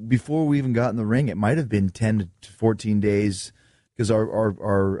 So before we even got in the ring, it might have been 10 to 14 days because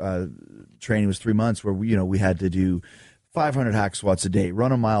our training was 3 months where we had to do 500 hack squats a day,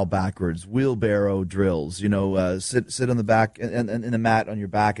 run a mile backwards, wheelbarrow drills, sit on the back and in the mat on your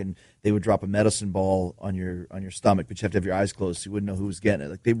back, and they would drop a medicine ball on your stomach, but you have to have your eyes closed so you wouldn't know who was getting it.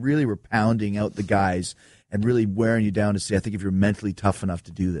 Like, they really were pounding out the guys and really wearing you down to see, I think, if you're mentally tough enough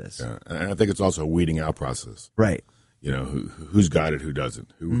to do this. Yeah, and I think it's also a weeding out process. Right. Who's got it, who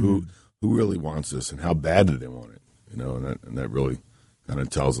doesn't, who really wants this, and how bad do they want it, and that really kind of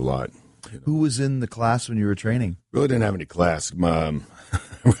tells a lot. Who was in the class when you were training? Really didn't have any class. I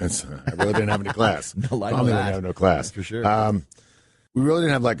really didn't have any class. Probably didn't have no class. For sure. We really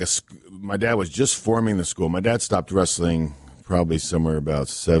didn't have my dad was just forming the school. My dad stopped wrestling probably somewhere about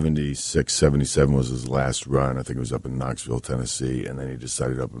 76, 77 was his last run. I think it was up in Knoxville, Tennessee, and then he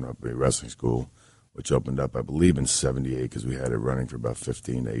decided to open up a wrestling school, which opened up, I believe, in 78 because we had it running for about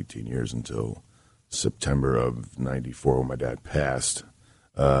 15 to 18 years until September of 94 when my dad passed.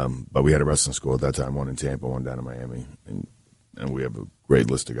 But we had a wrestling school at that time, one in Tampa, one down in Miami, and we have a great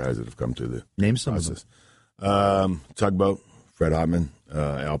list of guys that have come to the Name some process. Of them. Tugboat, Fred Hotman,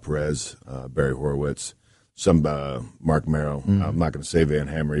 Al Perez, Barry Horowitz, some Mark Merrow. I'm not going to say Van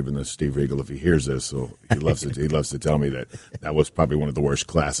Hammer, even though Steve Regal, if he hears this, so he loves to tell me that was probably one of the worst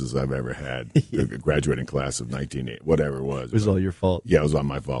classes I've ever had. The graduating class of 1980, whatever it was. It was all your fault. Yeah, it was all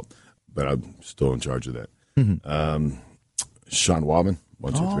my fault, but I'm still in charge of that. Sean Wallman,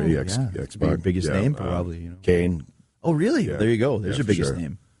 1, 2, 3, X-Pac. Your biggest name, probably. Kane. Oh, really? Yeah. There you go. There's your biggest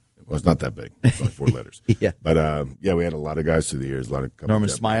name. Well, it's not that big. It's only 4 letters. Yeah. But, we had a lot of guys through the years. Norman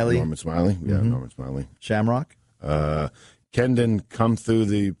Smiley. Norman Smiley. Yeah, Norman Smiley. Shamrock. Ken didn't come through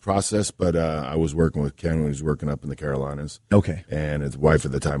the process, but I was working with Ken when he was working up in the Carolinas. Okay. And his wife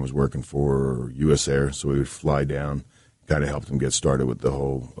at the time was working for U.S. Air, so we would fly down, kind of helped him get started with the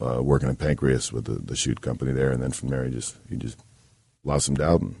whole working in Pancreas with the shoot company there. And then from there, he just blossomed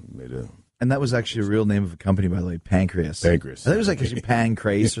out and made a... And that was actually a real name of a company, by the way, Pancreas. Pancreas. I think it was like actually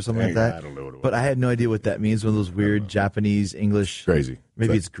Pancrase or something like that. I don't know what it was. But I had no idea what that means. One of those weird Japanese, English. Crazy.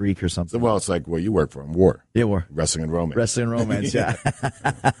 Maybe it's Greek or something. Well, it's like what you work for, war. Yeah, war. Wrestling and romance. Wrestling and romance, yeah.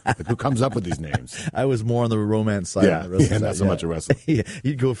 Like, who comes up with these names? I was more on the romance side. Yeah, than the wrestling not side, so much a wrestling. Yeah,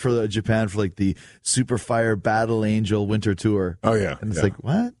 you'd go for Japan for like the Super Fire Battle Angel Winter Tour. Oh, yeah. And it's yeah. like,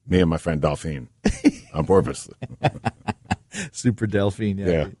 what? Me and my friend Dolphine. On purpose. Super Delphine, yeah.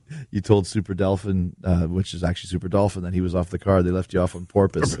 Yeah. You told Super Dolphin, which is actually Super Dolphin, that he was off the car. They left you off on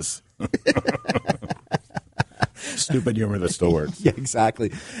Porpoise. Stupid humor that still works. Yeah,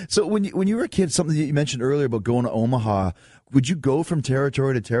 exactly. So when you were a kid, something that you mentioned earlier about going to Omaha, would you go from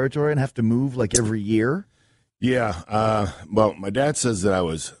territory to territory and have to move like every year? Yeah. Well, my dad says that I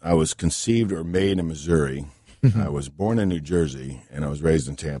was conceived or made in Missouri. I was born in New Jersey, and I was raised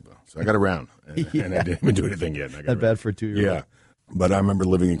in Tampa. So I got around, and I didn't even do anything yet. Not bad for a 2-year-old. Yeah. But I remember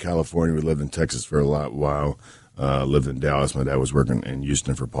living in California. We lived in Texas for a while. Lived in Dallas. My dad was working in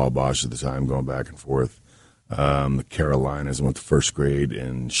Houston for Paul Bosch at the time, going back and forth. The Carolinas. I went to first grade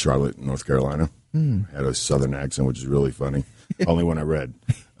in Charlotte, North Carolina. Had a southern accent, which is really funny. Only when I read.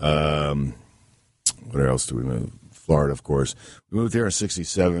 Where else do we move? Florida, of course. We moved here in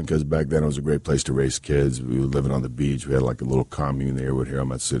 '67 because back then it was a great place to raise kids. We were living on the beach. We had like a little commune there with Harold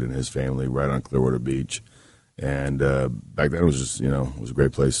Matsuda and his family right on Clearwater Beach. And back then it was just, it was a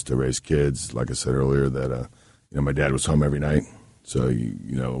great place to raise kids. Like I said earlier, that, my dad was home every night. So,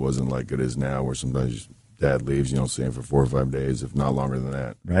 it wasn't like it is now where sometimes dad leaves, you don't see him for 4 or 5 days, if not longer than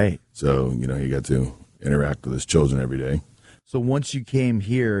that. Right. So, he got to interact with his children every day. So once you came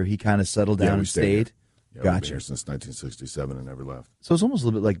here, he kind of settled down and stayed? Yeah, we've been Gotcha. here since 1967 and never left. So it's almost a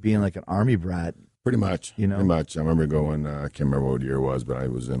little bit like being like an army brat. Pretty much. Pretty much. I remember going, I can't remember what year it was, but I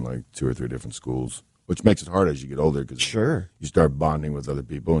was in like 2 or 3 different schools, which makes it hard as you get older because Sure. you start bonding with other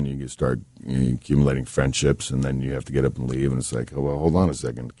people and you start accumulating friendships, and then you have to get up and leave, and it's like, oh, well, hold on a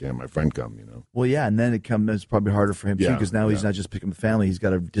second. Can't my friend come, Well, yeah, and then it's probably harder for him, too, Yeah, because now he's yeah. not just picking the family. He's got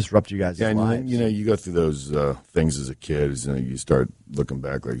to disrupt you guys' Yeah, and lives. you go through those things as a kid. You start looking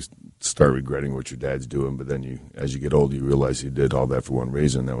back, like start regretting what your dad's doing. But then as you get older, you realize he did all that for one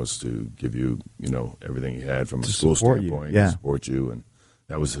reason. That was to give you, everything he had from a school support you, standpoint, yeah. to support you, and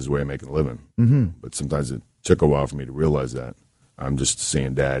that was his way of making a living. Mm-hmm. But sometimes it took a while for me to realize that. I'm just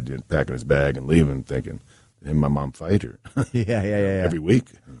seeing Dad packing his bag and leaving, thinking, him and my mom fight her Yeah. every week.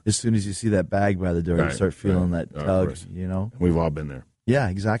 As soon as you see that bag by the door, you Right, start feeling right. that Oh, of tug, course. And We've all been there. Yeah,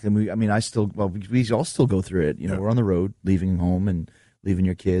 exactly. We all still go through it. Yeah. We're on the road, leaving home and leaving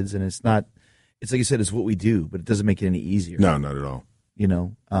your kids, and it's like you said, it's what we do, but it doesn't make it any easier. No, not at all.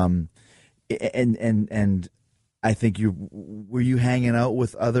 And I think were you hanging out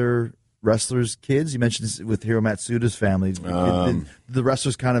with other wrestlers' kids? You mentioned this with Hiro Matsuda's family. Did the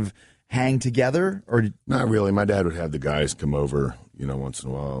wrestlers kind of hang together, or Not really. My dad would have the guys come over, once in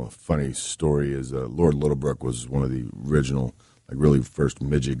a while. A funny story is Lord Littlebrook was one of the original, really first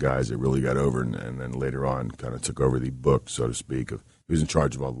midget guys that really got over, and then later on kind of took over the book, so to speak. He was in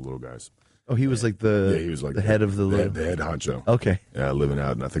charge of all the little guys. oh, he was like He was like the head of the the head honcho. Okay. Yeah, living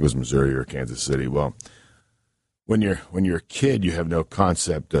out in, I think it was Missouri or Kansas City. Well, when you're a kid, you have no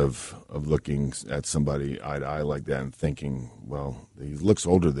concept of looking at somebody eye to eye like that and thinking, well, he looks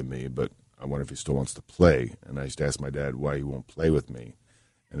older than me, but I wonder if he still wants to play. And I used to ask my dad why he won't play with me.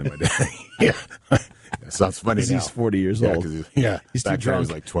 And then my dad, yeah, that sounds funny now. He's 40 years Yeah, old. 'cause he's He's too back then he was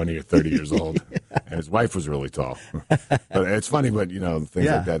drunk. like 20 or 30 years old, and his wife was really tall. But it's funny, but things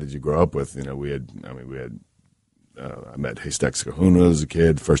Yeah. like that you grow up with. I met Haystacks Kahuna as a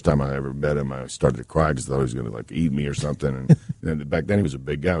kid. First time I ever met him, I started to cry because I thought he was going to eat me or something. And then back then he was a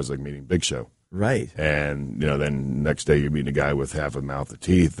big guy. It was like meeting Big Show. Right. And then next day you're meeting a guy with half a mouth of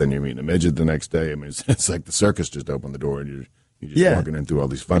teeth. Then you're meeting a midget the next day. I mean, it's like the circus just opened the door and you're just Yeah. walking in through all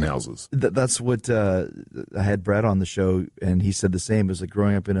these fun houses. That's what I had Brett on the show, and he said the same. It was like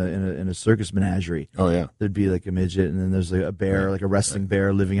growing up in a circus menagerie. Oh yeah. There'd be like a midget, and then there's like a bear, like a wrestling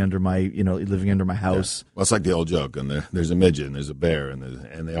bear, living under my house. Well, it's like the old joke, and there's a midget, and there's a bear,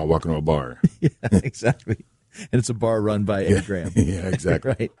 and they all walk into a bar. Yeah, exactly. And it's a bar run by Eddie Graham. Yeah,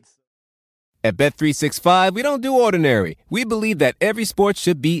 exactly. Right. At Bet365, we don't do ordinary. We believe that every sport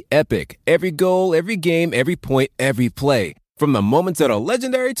should be epic. Every goal, every game, every point, every play. From the moments that are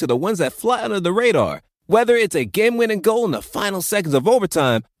legendary to the ones that fly under the radar. Whether it's a game-winning goal in the final seconds of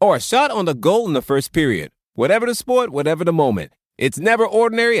overtime or a shot on the goal in the first period. Whatever the sport, whatever the moment. It's never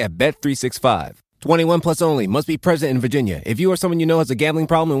ordinary at Bet365. 21 plus only. Must be present in Virginia. If you or someone you know has a gambling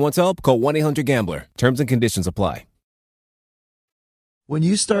problem and wants help, call 1-800-GAMBLER. Terms and conditions apply. When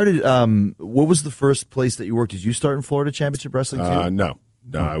you started, what was the first place that you worked? Did you start in Florida Championship Wrestling too? No,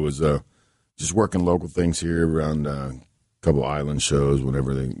 I was just working local things here around a couple island shows,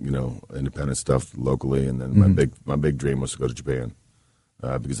 whenever they, independent stuff locally, and then my big dream was to go to Japan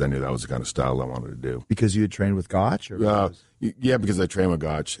because I knew that was the kind of style I wanted to do. Because you had trained with Gotch? Or yeah, because I trained with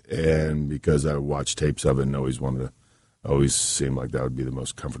Gotch, and because I watched tapes of it and always seemed like that would be the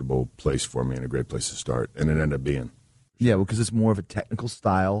most comfortable place for me and a great place to start, and it ended up being. Yeah, well, because it's more of a technical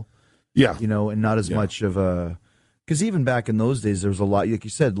style. Yeah. And not as much of a. Because even back in those days, there was a lot, like you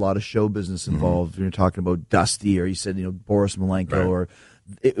said, a lot of show business involved. When you're talking about Dusty, or you said, Boris Malenko, right. or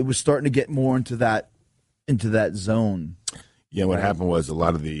it was starting to get more into that zone. Yeah, what happened was a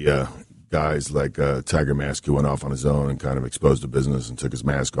lot of the guys like Tiger Mask, who went off on his own and kind of exposed the business and took his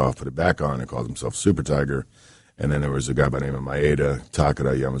mask off, put it back on, and called himself Super Tiger. And then there was a guy by the name of Maeda,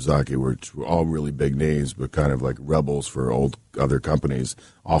 Takada, Yamazaki, which were all really big names, but kind of like rebels for old other companies,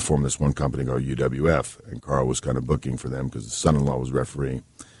 all formed this one company called UWF. And Carl was kind of booking for them because his son-in-law was referee.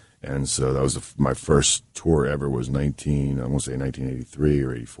 And so that was my first tour ever was I want to say 1983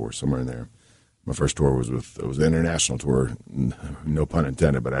 or 84, somewhere in there. My first tour was it was an international tour, no pun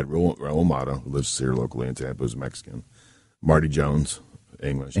intended, but I had Raul Mata, who lives here locally in Tampa, who's Mexican, Marty Jones,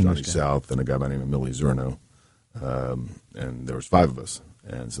 English Johnny South, and a guy by the name of Millie Zurno. And there was 5 of us,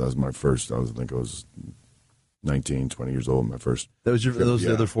 and so that was my first. I was 19, 20 years old. My first. Those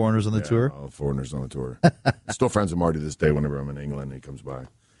the other foreigners on the tour. All foreigners on the tour. Still friends with Marty to this day. Whenever I'm in England, he comes by.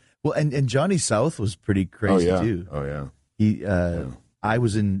 Well, and Johnny South was pretty crazy too. Oh yeah.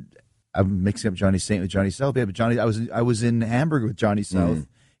 I'm mixing up Johnny Saint with Johnny South. Yeah, but I was in Hamburg with Johnny South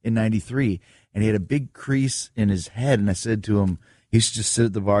in '93, and he had a big crease in his head, and I said to him. He used to just sit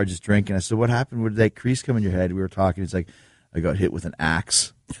at the bar just drinking. I said, "What happened? Where did that crease come in your head?" We were talking. He's like, "I got hit with an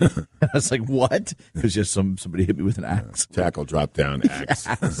axe." I was like, "What?" It was just somebody hit me with an axe. Tackle, drop down, axe.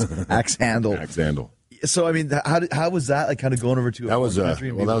 Axe handle. Axe handle. So, I mean, how was that? Like, kind of going over to that was that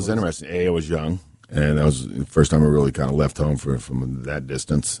was interesting. I was young, and that was the first time I really kind of left home from that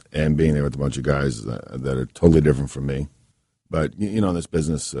distance, and being there with a bunch of guys that are totally different from me. But in this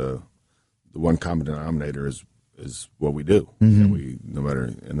business, the one common denominator is what we do.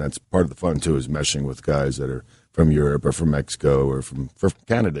 And that's part of the fun too, is meshing with guys that are from Europe or from Mexico or from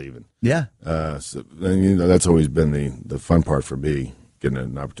Canada even. Yeah. So that's always been the fun part for me, getting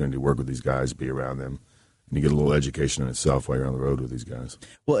an opportunity to work with these guys, be around them, and you get a little education in itself while you're on the road with these guys.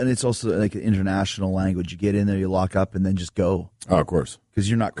 Well, and it's also like an international language. You get in there, you lock up, and then just go. Oh, of course. Because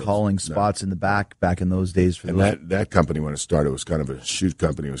you're not calling spots in the back in those days. That company, when it started, was kind of a shoot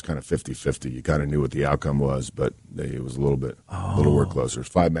company. It was kind of 50-50. You kind of knew what the outcome was, but it was a little work closer.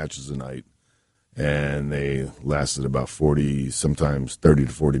 5 matches a night, and they lasted about 40, sometimes 30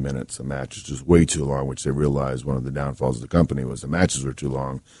 to 40 minutes a match. It's just way too long, which they realized one of the downfalls of the company was the matches were too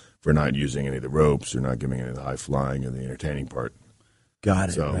long for not using any of the ropes or not giving any of the high flying and the entertaining part. Got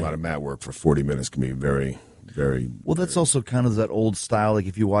it. So a lot of mat work for 40 minutes can be very, very. Well, that's also kind of that old style. Like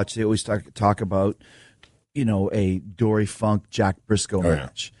if you watch, they always talk about, a Dory Funk, Jack Briscoe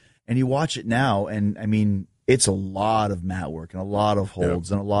match. And you watch it now, and I mean, it's a lot of mat work and a lot of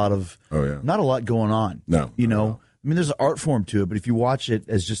holds and a lot of, not a lot going on. No. I mean, there's an art form to it, but if you watch it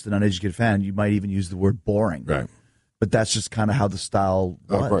as just an uneducated fan, you might even use the word boring. Right. But that's just kind of how the style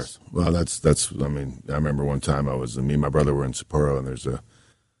was. Oh, of course. Well, that's. I mean, I remember one time me and my brother were in Sapporo, and there's a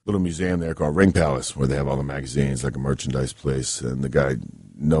little museum there called Ring Palace where they have all the magazines, like a merchandise place. And the guy,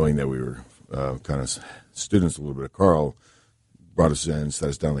 knowing that we were kind of students a little bit of Carl, brought us in, set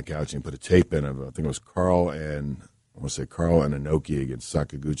us down on the couch, and put a tape in of, I think it was Carl and Inoki against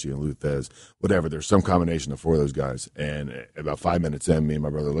Sakaguchi and Luthez, whatever. There's some combination of 4 of those guys. And about 5 minutes in, me and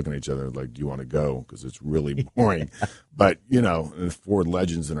my brother are looking at each other like, do you want to go? Because it's really boring. But, 4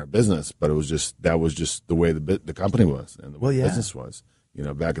 legends in our business. But that was just the way the company was and the way the business was.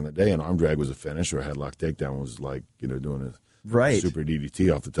 Back in the day, an arm drag was a finish, or a headlock takedown was like, doing a super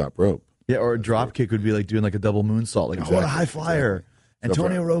DDT off the top rope. Yeah, or a drop kick would be like doing like a double moonsault. Like, exactly, what a high flyer. Exactly.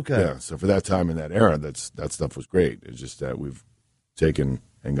 Antonio Roca. Yeah, so for that time in that era, that stuff was great. It's just that we've taken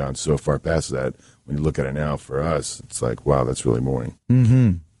and gone so far past that. When you look at it now, for us, it's like, wow, that's really boring.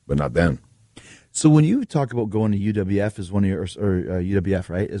 Mm-hmm. But not then. So when you talk about going to UWF as one of your, UWF,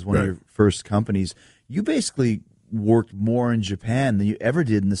 right, as one of your first companies, you basically worked more in Japan than you ever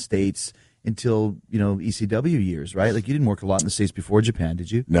did in the States until, ECW years, right? Like you didn't work a lot in the States before Japan,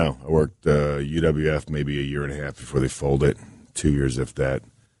 did you? No, I worked UWF maybe a year and a half before they folded. 2 years, if that.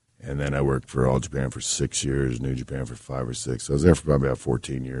 And then I worked for All Japan for 6 years, New Japan for 5 or 6. So I was there for probably about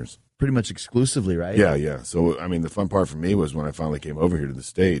 14 years. Pretty much exclusively, right? Yeah. So, I mean, the fun part for me was when I finally came over here to the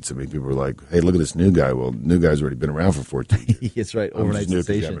States. I mean, people were like, hey, look at this new guy. Well, new guy's already been around for 14 years. It's right. I'm Overnight just new 'cause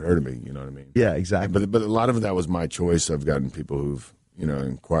you sensation. haven't heard of me. You know what I mean? Yeah, exactly. But a lot of that was my choice. I've gotten people who've,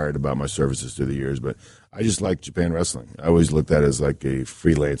 inquired about my services through the years. But I just like Japan Wrestling. I always looked at it as like a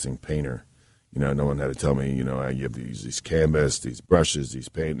freelancing painter. No one had to tell me, you have to use these canvas, these brushes, these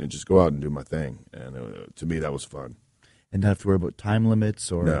paint, and just go out and do my thing. And to me, that was fun. And not have to worry about time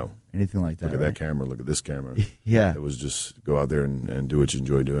limits or anything like that. Look at right? that camera. Look at this camera. Yeah. It was just go out there and do what you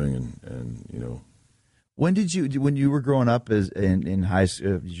enjoy doing. And. When you were growing up as in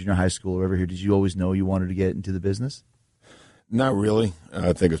junior high school or wherever here, did you always know you wanted to get into the business? Not really.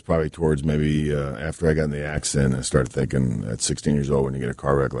 I think it's probably towards maybe after I got in the accident, I started thinking at 16 years old when you get a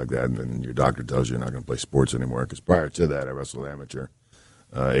car wreck like that and then your doctor tells you you're not going to play sports anymore. Because prior to that, I wrestled amateur,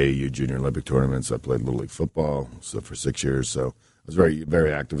 AAU Junior Olympic tournaments. I played Little League football for 6 years. So I was very,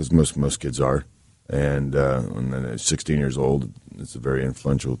 very active, as most kids are. And then at 16 years old, it's a very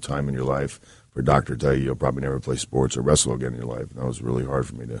influential time in your life for a doctor to tell you you'll probably never play sports or wrestle again in your life. And that was really hard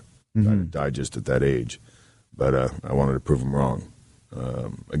for me to try to digest at that age. But I wanted to prove them wrong.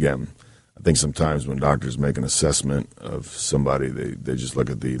 Again, I think sometimes when doctors make an assessment of somebody, they just look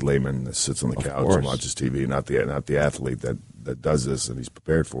at the layman that sits on the couch and watches TV, not the athlete that does this and he's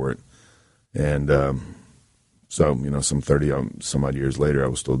prepared for it. And so some 30 some odd years later, I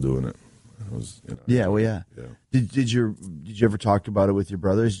was still doing it. Yeah. Did you ever talk about it with your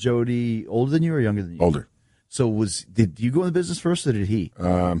brother? Is Jody older than you or younger than you? Older. So did you go in the business first or did he?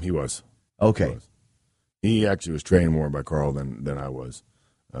 He was. Okay. He was. He actually was trained more by Carl than I was.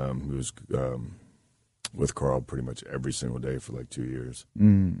 He was with Carl pretty much every single day for like 2 years.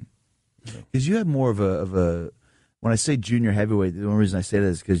 Because you had more of a when I say junior heavyweight, the only reason I say that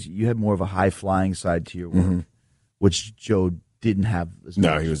is because you had more of a high flying side to your work, which Joe didn't have as much.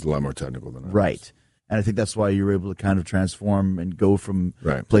 No, he was a lot more technical than I was. Right. And I think that's why you were able to kind of transform and go from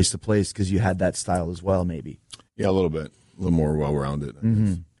place to place because you had that style as well, maybe. Yeah, a little bit. A little more well-rounded.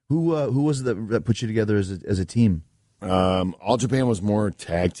 Who was it that put you together as a team? All Japan was more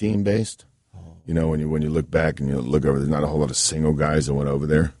tag team based. When you look back and you look over, there's not a whole lot of single guys that went over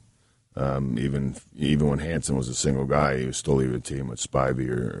there. Even when Hansen was a single guy, he was still leaving a team with Spivey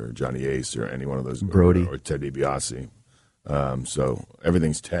or Johnny Ace or any one of those, Brody or Ted DiBiase. So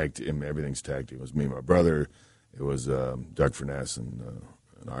everything's tagged team. It was me and my brother. It was Doug Furness and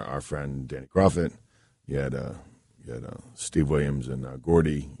our friend Danny Crawford. You had Steve Williams and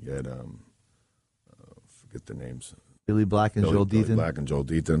Gordy. You had forget their names. Billy Black and Joel Deaton. Black and Joel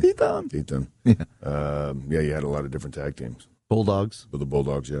Deaton. Deaton. You had a lot of different tag teams. Bulldogs. With the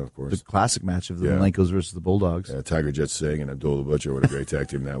Bulldogs, yeah, of The course. classic match of the Malenkos versus the Bulldogs. Tiger Jet Singh and Abdullah Butcher. What a great tag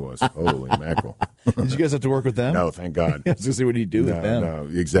team that was. Holy mackerel. Did you guys have to work with them? No, thank God. I was going to say, what do you do with them? No,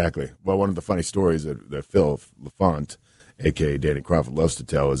 exactly. Well, one of the funny stories that Phil LaFont, a.k.a. Danny Crawford, loves to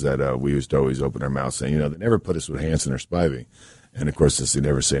tell is that we used to always open our mouth saying, they never put us with Hansen or Spivey. And, of course, they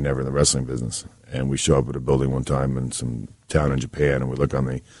never say never in the wrestling business. And we show up at a building one time in some town in Japan, and we look on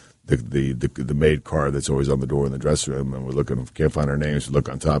the maid card that's always on the door in the dressing room, and we look and can't find our names. We look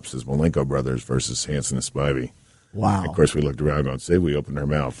on top, it says Malenko Brothers versus Hansen and Spivey. Wow. And of course, we looked around going, say we opened our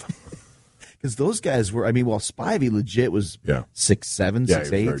mouth. Because those guys were, Spivey legit was 6'7", 6'8". He was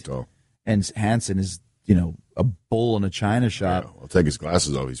very tall. And Hansen is, a bull in a china shop. Yeah, I'll take his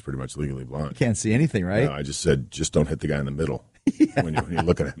glasses off. He's pretty much legally blind. Can't see anything, right? No, I just said, just don't hit the guy in the middle when you're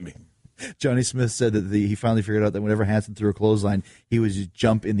looking at me. Johnny Smith said that he finally figured out that whenever Hansen threw a clothesline, he would just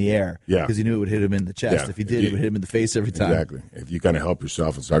jump in the air because he knew it would hit him in the chest. Yeah. If he did, it would hit him in the face every time. Exactly. If you kind of help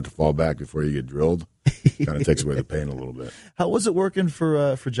yourself and start to fall back before you get drilled, it kind of takes away the pain a little bit. How was it working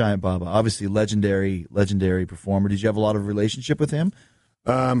for Giant Baba? Obviously, legendary performer. Did you have a lot of relationship with him?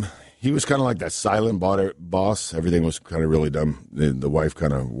 He was kind of like that silent boss. Everything was kind of really done. The wife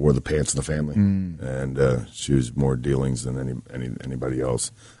kind of wore the pants in the family, and she was more dealings than anybody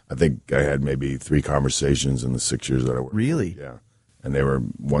else. I think I had maybe 3 conversations in the 6 years that I worked. Really? Yeah. And they were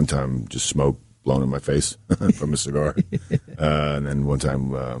one time just smoke blown in my face from a cigar. And then one time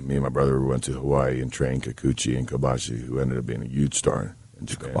me and my brother went to Hawaii and trained Kikuchi and Kobashi, who ended up being a huge star in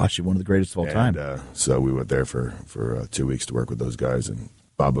Japan. Kobashi, one of the greatest of all time. So we went there for 2 weeks to work with those guys, and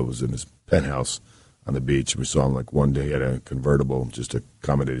Baba was in his penthouse on the beach. We saw him like one day at a convertible just to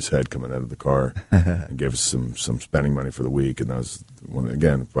accommodate his head coming out of the car and gave us some spending money for the week. And that was,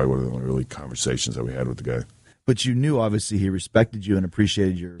 probably one of the only really conversations that we had with the guy. But you knew, obviously, he respected you and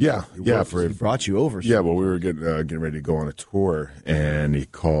appreciated your Yeah, your yeah, work, for- he brought you over. So. Yeah, well, we were getting ready to go on a tour, and he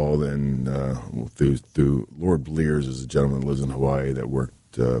called, and through Lord Blears is a gentleman that lives in Hawaii that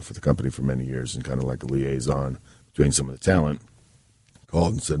worked for the company for many years and kind of like a liaison between some of the talent.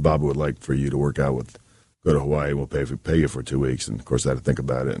 Called and said, Bob would like for you to work out go to Hawaii, we'll pay you for 2 weeks. And, of course, I had to think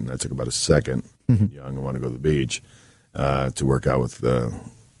about it, and that took about a second. Young, I want to go to the beach to work out with, I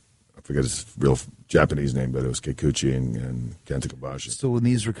forget his real Japanese name, but it was Kikuchi and Kenta Kobashi. So when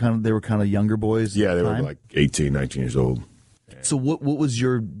these were they were kind of younger boys? Yeah, at they the were time? like 18, 19 years old. So what was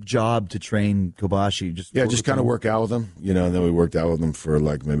your job to train Kobashi? Just Kind of work out with them, and then we worked out with them for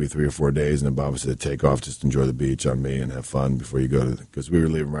like maybe 3 or 4 days, and then Bob said, take off, just enjoy the beach on me and have fun before you go because we were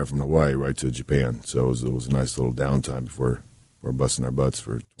leaving right from Hawaii right to Japan, so it was a nice little downtime before we're busting our butts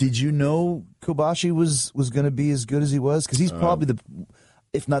for. Did you know Kobashi was going to be as good as he was? Because he's probably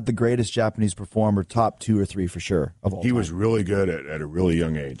if not the greatest Japanese performer, top 2 or 3 for sure of all He time. was really good at a really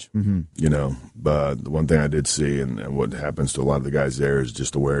young age, But the one thing I did see, and what happens to a lot of the guys there, is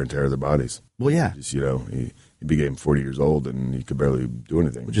just the wear and tear of their bodies. Well, yeah. Just, he became 40 years old, and he could barely do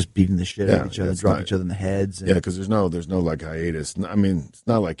anything. Just beating the shit out of Yeah, each other, it's dropping not- each other in the heads. And, Yeah, because there's no like hiatus. I mean, it's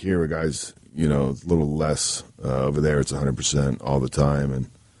not like here where guys, it's a little less. Over there, it's 100% all the time, and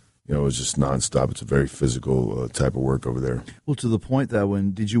it's just nonstop. It's a very physical type of work over there. Well, to the point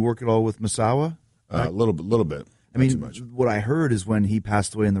that did you work at all with Misawa? A little bit. I not too mean, much. what I heard is when he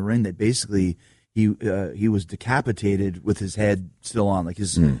passed away in the ring, that basically he was decapitated with his head still on, like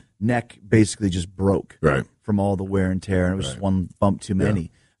his neck basically just broke Right. from all the wear and tear, and it was just one bump too many.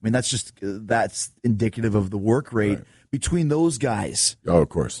 I mean, that's indicative of the work rate between those guys, Oh, of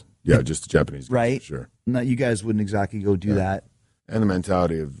course. Yeah, just the Japanese guys, right? for sure. No, you guys wouldn't exactly go do that. And the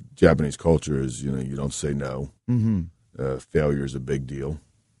mentality of Japanese culture is, you don't say no. Mm-hmm. Failure is a big deal.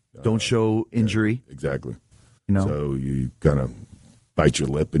 Don't show injury. Exactly. So you kind of bite your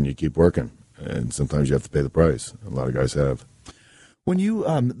lip and you keep working. And sometimes you have to pay the price. A lot of guys have. when you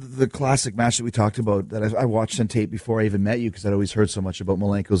the classic match that we talked about that I watched on tape before I even met you because I'd always heard so much about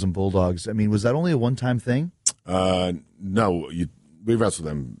Malenkos and Bulldogs. I mean, was that only a one-time thing? No, we wrestled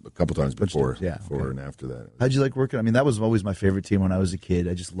them a couple times before, okay. and after that. How'd you like working? I mean, that was always my favorite team when I was a kid.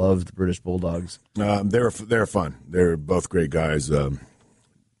 I just loved the British Bulldogs. They're fun. They're both great guys.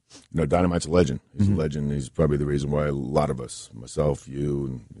 Dynamite's a legend. He's a legend. He's probably the reason why a lot of us, myself,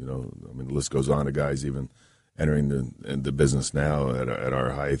 you, and the list goes on to guys even entering the business now at our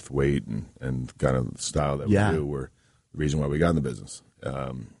height, weight, and kind of style that we do. Were the reason why we got in the business.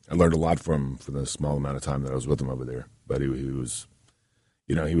 I learned a lot from the small amount of time that I was with him over there. But he was.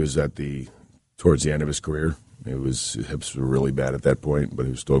 He was towards the end of his career. His hips were really bad at that point, but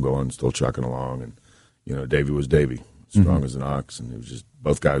he was still going, still chucking along. And, Davey was Davey, strong as an ox. And it was just,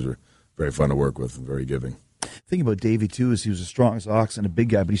 both guys were very fun to work with and very giving. The thing about Davey, too, is he was as strong as ox and a big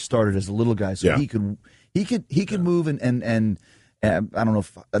guy, but he started as a little guy. So he could move and I don't know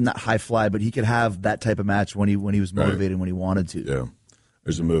if, not high fly, but he could have that type of match when he was motivated, when he wanted to. Yeah.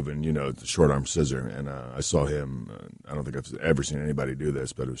 There's a move in, the short arm scissor, and I saw him. I don't think I've ever seen anybody do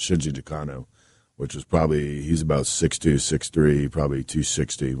this, but it was Shinji Takano, which was he's about 6'2", 6'3", probably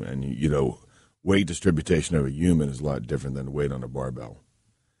 260, and weight distribution of a human is a lot different than the weight on a barbell.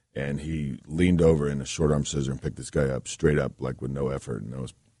 And he leaned over in a short arm scissor and picked this guy up straight up, like with no effort, and that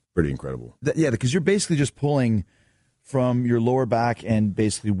was pretty incredied. Because you're basically just pulling from your lower back and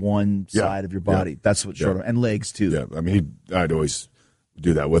basically one side of your body. That's what short arm, and legs too. Yeah, I mean, I'd always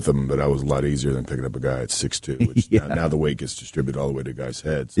do that with him, but that was a lot easier than picking up a guy at 6'2", which now the weight gets distributed all the way to a guy's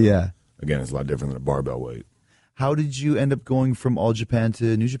head. So, again, it's a lot different than a barbell weight. How did you end up going from All Japan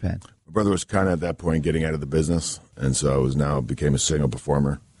to New Japan? My brother was kind of at that point getting out of the business, and so I became a single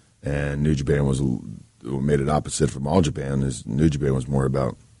performer. And New Japan made it opposite from All Japan. New Japan was more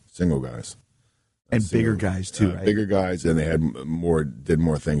about single guys. And bigger guys too, right? Bigger guys, and they did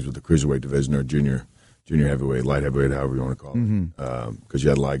more things with the cruiserweight division or junior heavyweight, light heavyweight, however you want to call it. Because you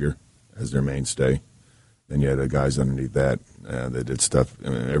had Liger as their mainstay. Then you had guys underneath that that did stuff. I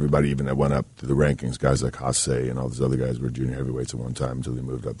mean, everybody even that went up to the rankings, guys like Hase and all these other guys were junior heavyweights at one time until they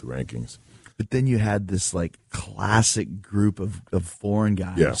moved up the rankings. But then you had this classic group of foreign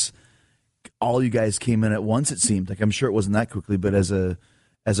guys. Yeah. All you guys came in at once, it seemed. I'm sure it wasn't that quickly, but as a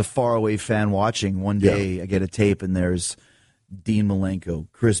faraway fan watching, one day I get a tape and there's Dean Malenko,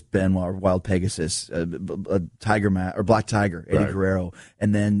 Chris Benoit, Wild Pegasus, Black Tiger, Eddie Guerrero,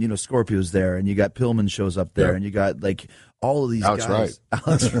 and then Scorpio's there, and you got Pillman shows up there, and you got all of these Alex guys. Wright.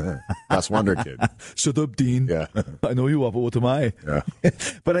 Alex Wright. That's Wonder Kid. Shut up, Dean. Yeah. I know you are, but what am I? Yeah.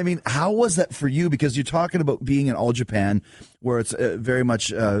 But I mean, how was that for you? Because you're talking about being in All Japan, where it's very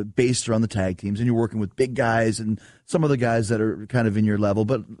much based around the tag teams, and you're working with big guys and some of the guys that are kind of in your level,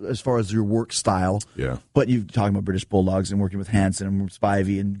 but as far as your work style. Yeah. But you're talking about British Bulldogs and working with Hanson and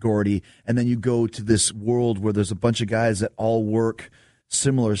Spivey and Gordy, and then you go to this world where there's a bunch of guys that all work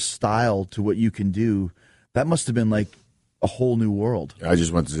similar style to what you can do. That must have been like a whole new world. I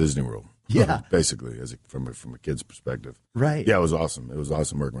just went to Disney World. Yeah. Basically, from a kid's perspective. Right. Yeah, it was awesome. It was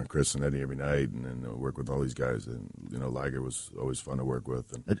awesome working with Chris and Eddie every night, and then work with all these guys. And Liger was always fun to work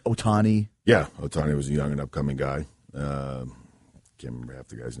with. And Otani. yeah, Otani was a young and upcoming guy. Can't remember half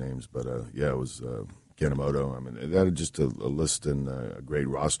the guys' names, but yeah, it was Kanemoto. I mean, that had just a list and a great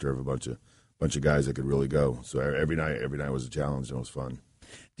roster of a bunch of guys that could really go. So every night was a challenge, and it was fun.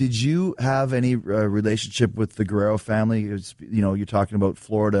 Did you have any relationship with the Guerrero family? It's, you're talking about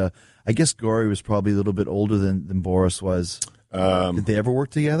Florida. I guess Gory was probably a little bit older than Boris was. Did they ever work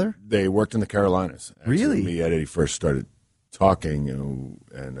together? They worked in the Carolinas. Actually, Really? Me and Eddie first started talking,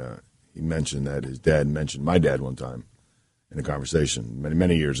 and he mentioned that his dad mentioned my dad one time in a conversation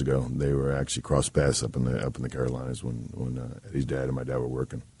many years ago. They were actually cross paths up in the Carolinas when Eddie's dad and my dad were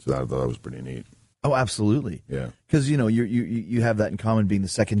working. So I thought that was pretty neat. Oh, absolutely. Yeah. Because you have that in common, being the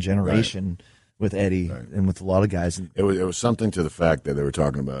second generation with Eddie and with a lot of guys. It was something to the fact that they were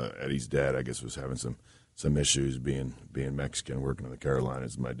talking about Eddie's dad. I guess was having some issues being Mexican, working in the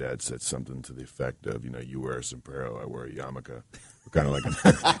Carolinas. My dad said something to the effect of, you wear a sombrero, I wear a yarmulke. We're kind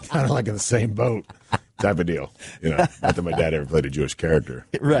of like in the same boat type of deal. Not that my dad ever played a Jewish character.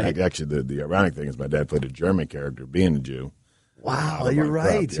 Right. Actually, the ironic thing is my dad played a German character, being a Jew. Wow, you're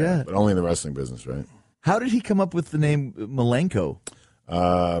right. Yeah. But only in the wrestling business, right? How did he come up with the name Malenko?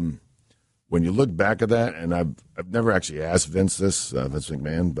 When you look back at that, and I've never actually asked Vince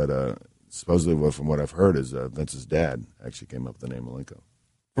McMahon, but supposedly from what I've heard is Vince's dad actually came up with the name Malenko.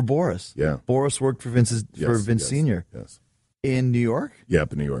 For Boris. Yeah. Boris worked for Vince Sr. Yes. In New York? Yeah,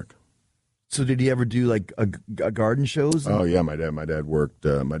 up in New York. So did he ever do like a garden shows? Oh yeah, my dad worked.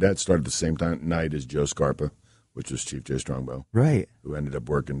 My dad started the same night as Joe Scarpa, which was Chief Jay Strongbow, right? Who ended up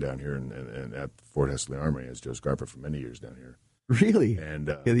working down here and at Fort Hesley Armory as Joe Scarpa for many years down here. Really? And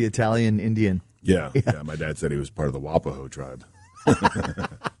the Italian Indian. Yeah. My dad said he was part of the Wapaho tribe.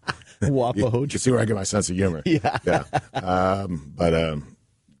 Wapaho. You see where I get my sense of humor. Yeah.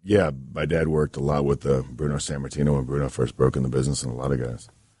 Yeah, my dad worked a lot with Bruno Sammartino when Bruno first broke in the business, and a lot of guys.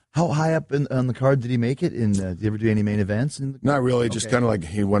 How high up on the card did he make it? Did he ever do any main events? Not really. Just kind of like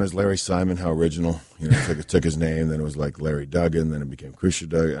he went as Larry Simon, how original. Took his name. Then it was like Larry Duggan. Then it became Crucial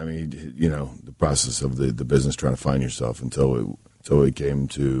Doug. I mean, the process of the business trying to find yourself until it came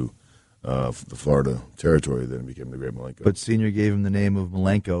to the Florida territory. Then it became the Great Malenko. But Senior gave him the name of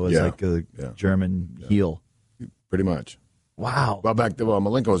Malenko as like a German heel. Pretty much. Wow. Well,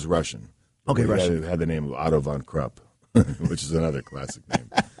 Malenko was Russian. Okay, Russian. Had the name of Otto von Krupp, which is another classic name.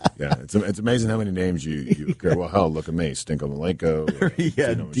 Yeah, it's amazing how many names you occur. Well, hell, look at me, Stinko Malenko.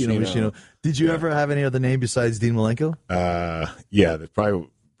 Dino Machino. Did you ever have any other name besides Dean Malenko? Yeah, that's probably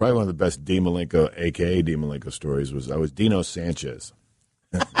one of the best Dean Malenko, a.k.a. Dean Malenko stories was I was Dino Sanchez.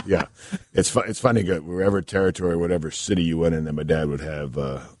 Yeah, it's funny. Wherever territory, whatever city you went in, then my dad would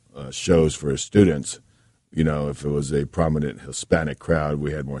have shows for his students. If it was a prominent Hispanic crowd,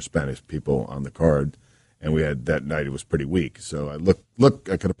 we had more Spanish people on the card. And we had that night, it was pretty weak. So I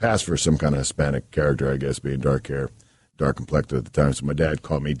I could have passed for some kind of Hispanic character, I guess, being dark hair, dark complected at the time. So my dad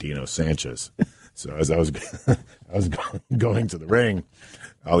called me Dino Sanchez. So as I was going to the ring,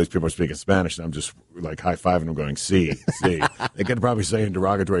 all these people are speaking Spanish, and I'm just like high-fiving them going, see. They could probably say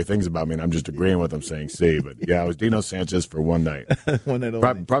derogatory things about me, and I'm just agreeing with them saying see. But yeah, I was Dino Sanchez for one night. One night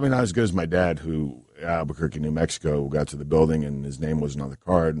only. Probably not as good as my dad, who Albuquerque, New Mexico, got to the building, and his name wasn't on the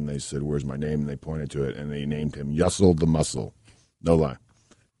card, and they said, where's my name? And they pointed to it, and they named him Yussel the Muscle. No lie.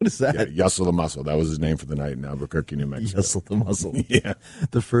 What is that? Yeah, Yussel the Muscle. That was his name for the night in Albuquerque, New Mexico. Yussel the Muscle. Yeah.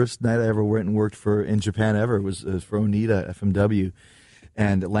 The first night I ever went and worked in Japan ever was for Onita FMW.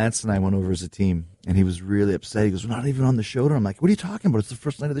 And Lance and I went over as a team, and he was really upset. He goes, we're not even on the show. And I'm like, what are you talking about? It's the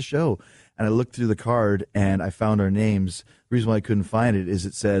first night of the show. And I looked through the card, and I found our names. The reason why I couldn't find it is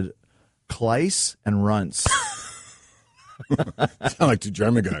it said Kleiss and Runts. Sound like two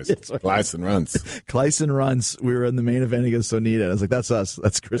German guys. Kleiss and Runts. Kleiss and Runts. We were in the main event against Onita. I was like, that's us.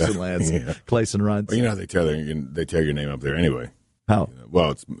 That's Chris and Lance. Yeah. Kleiss and Runts. Well, they tear your name up there anyway. How?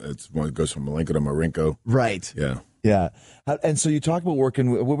 Well, it's when it goes from Malenko to Marinko. Right. Yeah. Yeah. And so you talk about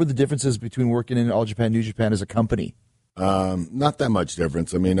working. What were the differences between working in All Japan, New Japan as a company? Not that much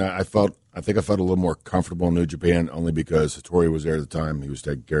difference. I mean, I felt I think I felt a little more comfortable in New Japan only because Hattori was there at the time. He was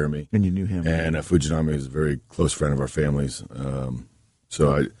taking care of me. And you knew him. And Fujinami is a very close friend of our families.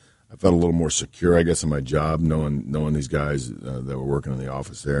 So I felt a little more secure, I guess, in my job, knowing these guys that were working in the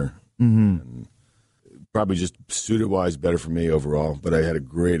office there. Mm-hmm. And probably just suited-wise better for me overall. But I had a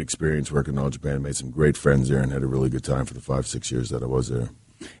great experience working in All Japan, made some great friends there, and had a really good time for the 5-6 years that I was there.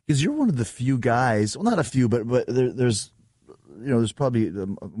 Because you're one of the few guys, well, not a few, but there's probably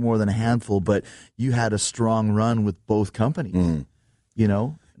more than a handful, but you had a strong run with both companies. Mm. You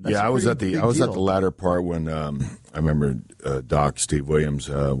know, I was at the latter part when I remember Doc Steve Williams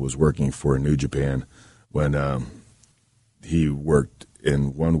was working for New Japan when he worked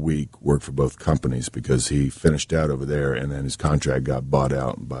in 1 week, worked for both companies because he finished out over there, and then his contract got bought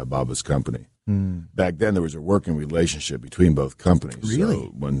out by Baba's company. Mm. Back then, there was a working relationship between both companies. Really?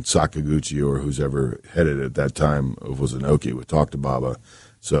 So when Sakaguchi or who's ever headed at that time was Inoki would talk to Baba,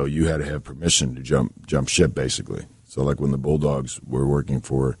 so you had to have permission to jump ship, basically. So like when the Bulldogs were working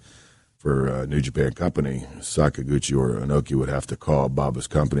for New Japan Company, Sakaguchi or Inoki would have to call Baba's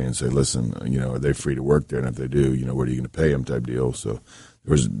company and say, listen, are they free to work there? And if they do, what are you going to pay them type deal? So it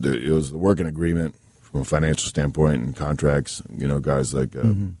was the working agreement from a financial standpoint and contracts, guys like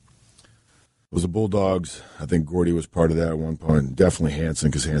it was the Bulldogs. I think Gordy was part of that at one point. Definitely Hanson,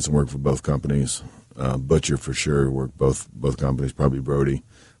 because Hanson worked for both companies. Butcher for sure worked both companies, probably Brody.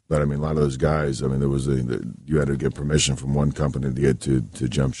 But, a lot of those guys, there was you had to get permission from one company to get to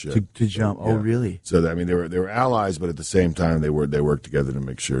jump ship. To jump. Yeah. Oh, really? So, they were allies, but at the same time, they worked together to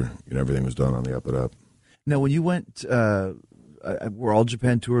make sure everything was done on the up and up. Now, when you went, were All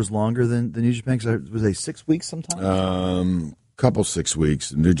Japan tours longer than the New Japan? Because was they 6 weeks sometimes? Couple 6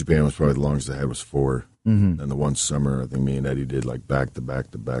 weeks. New Japan was probably the longest I had was 4. Mm-hmm. And the one summer, I think me and Eddie did like back to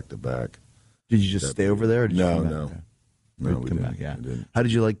back to back to back. Did you just stay over there? Or did you come back? No. Okay. No, we didn't. Back, yeah. We didn't. How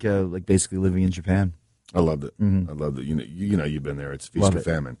did you like basically living in Japan? I loved it. Mm-hmm. I loved it. You've been there. It's feast and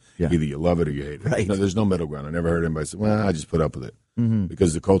famine. Yeah. Either you love it or you hate it. Right. No, there's no middle ground. I never heard anybody say, "Well, I just put up with it,"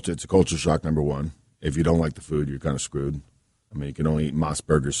 because it's a culture shock. Number one, if you don't like the food, you're kind of screwed. You can only eat Moss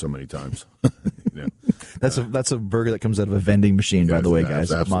burgers so many times. That's a burger that comes out of a vending machine, by the way,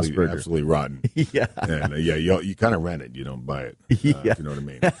 guys. Moss burger. Absolutely rotten. Yeah. And you kind of rent it. You don't buy it. If you know what I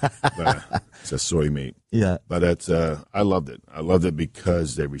mean. But, it's a soy meat. Yeah. But I loved it. I loved it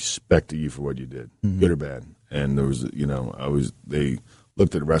because they respected you for what you did, good or bad. And there was, they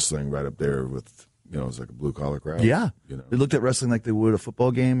looked at wrestling right up there with, it was like a blue collar crowd. Yeah. They looked at wrestling like they would a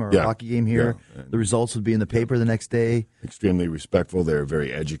football game or a hockey game here. Yeah. The results would be in the paper the next day. Extremely respectful. They were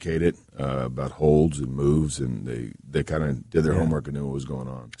very educated about holds and moves, and they kind of did their homework and knew what was going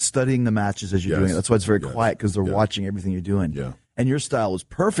on. Studying the matches as you're doing it. That's why it's very quiet, because they're watching everything you're doing. Yeah. And your style was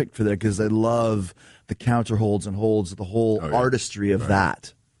perfect for that, because they love the counter holds and holds, the whole artistry of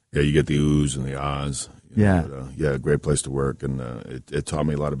that. Yeah, you get the oohs and the ahs. Great place to work, and it taught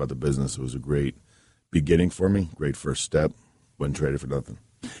me a lot about the business. It was a great beginning for me, great first step. Wouldn't trade it for nothing.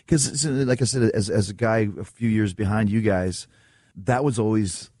 Because, like I said, as a guy a few years behind you guys, that was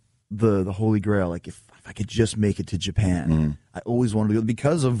always the holy grail. Like, if I could just make it to Japan, I always wanted to go,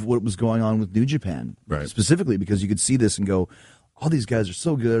 because of what was going on with New Japan, right? Specifically, because you could see this and go, all these guys are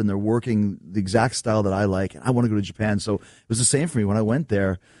so good, and they're working the exact style that I like, and I want to go to Japan. So it was the same for me when I went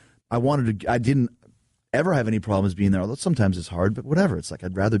there. I didn't ever have any problems being there, although sometimes it's hard, but whatever. It's like,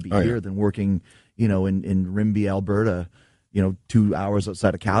 I'd rather be here than working, in Rimbey, Alberta, 2 hours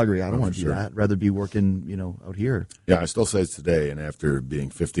outside of Calgary. I don't want to do that. I'd rather be working, out here. Yeah, I still say it's today, and after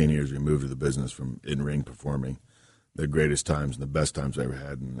being 15 years removed to the business from in-ring performing, the greatest times and the best times I ever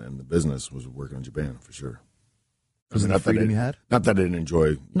had in the business was working in Japan, for sure. Was it the freedom you had? Not that I didn't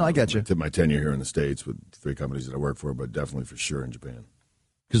enjoy I get you. My tenure here in the States with 3 companies that I work for, but definitely for sure in Japan.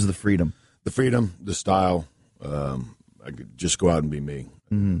 Because of the freedom. The freedom, the style. I could just go out and be me.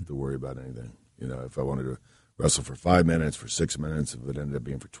 I didn't have to worry about anything. If I wanted to wrestle for 5 minutes, for 6 minutes, if it ended up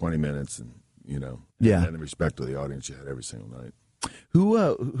being for 20 minutes, and and the respect of the audience you had every single night. Who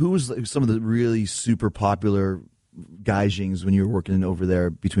was some of the really super popular gaijins when you were working over there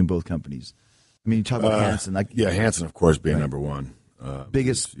between both companies? I mean, you talk about Hanson. Hanson, of course, being number one.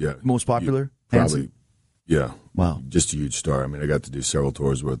 Biggest, most popular? Probably, Hanson? Yeah. Wow. Just a huge star. I mean, I got to do several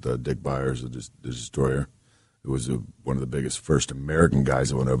tours with Dick Byers, the Destroyer. It was one of the biggest first American guys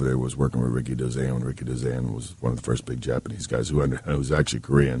that went over there, was working with Ricky Dozan, when Ricky Dozan was one of the first big Japanese guys who was actually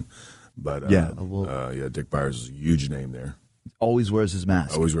Korean. But Dick Byers is a huge name there. Always wears his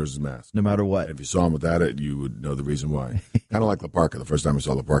mask. Always wears his mask. No matter what. And if you saw him without it, you would know the reason why. Kind of like La Parka. The first time I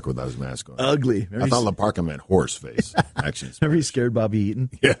saw La Parka without his mask on. Ugly. I thought La Parka meant horse face. Actually, remember he scared Bobby Eaton?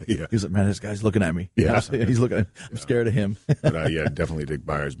 Yeah. He was like, man, this guy's looking at me. Yeah. He's looking at me. I'm scared of him. But definitely Dick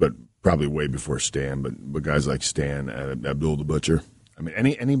Byers. But probably way before Stan, but guys like Stan, Abdul the Butcher. I mean,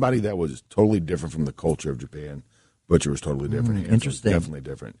 anybody that was totally different from the culture of Japan. Butcher was totally different. Hanson Interesting. was definitely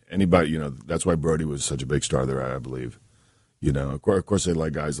different. Anybody, that's why Brody was such a big star there, I believe. Of course, they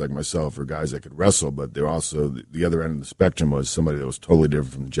like guys like myself or guys that could wrestle, but they're also the other end of the spectrum was somebody that was totally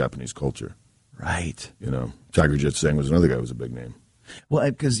different from the Japanese culture. Right. Tiger Jet Singh was another guy who was a big name. Well,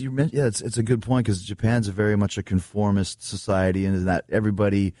 because you mentioned, it's a good point because Japan's a very much a conformist society, and that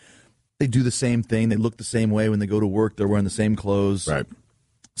everybody they do the same thing, they look the same way when they go to work, they're wearing the same clothes. Right.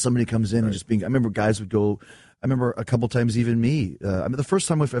 Somebody comes in and just being. I remember guys would go. I remember a couple times, even me. The first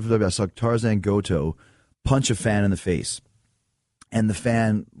time with FW, I saw Tarzan Goto punch a fan in the face, and the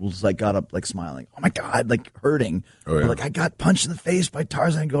fan was like got up like smiling. Oh my God, like hurting. Oh, yeah. Like I got punched in the face by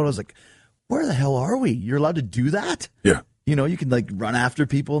Tarzan Goto. I was like, where the hell are we? You're allowed to do that? Yeah. You can like run after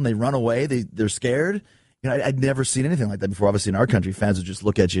people and they run away. They're scared. I'd never seen anything like that before. Obviously, in our country, fans would just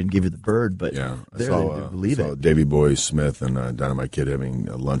look at you and give you the bird. But yeah, they believe it. I saw it. Davey Boy Smith and Dynamite Kid having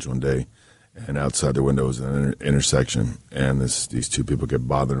lunch one day, and outside their window was an intersection, and these two people kept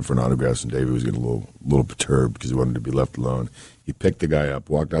bothering for an autograph, and Davey was getting a little perturbed because he wanted to be left alone. He picked the guy up,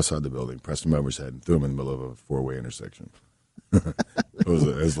 walked outside the building, pressed him over his head, and threw him in the middle of a four-way intersection. It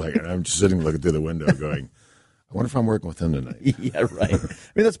was like, and I'm just sitting looking through the window going, I wonder if I'm working with him tonight. Yeah, right. I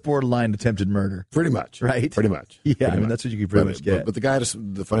mean, that's borderline attempted murder. Pretty much. Right? Pretty much. Yeah, Pretty much. that's what you can pretty much get. But the guy,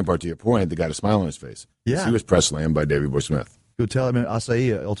 the funny part to your point, the guy had a smile on his face. Yeah. He was press slammed by Davey Boy Smith. Go tell him,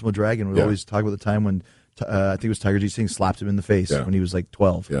 Asai, Ultimo Dragon, would always talk about the time when, I think it was Tiger J. Singh slapped him in the face when he was like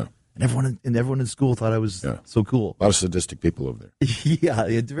 12. Yeah. And everyone in school thought I was so cool. A lot of sadistic people over there. Yeah.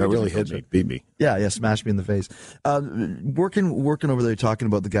 That really hit me, beat me. Yeah, smashed me in the face. Working over there, talking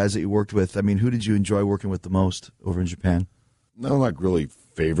about the guys that you worked with, I mean, who did you enjoy working with the most over in Japan? No, like really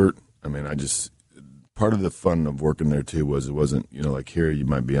favorite. I mean, part of the fun of working there too was it wasn't, like here you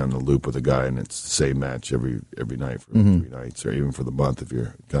might be on the loop with a guy and it's the same match every night for 3 nights or even for the month if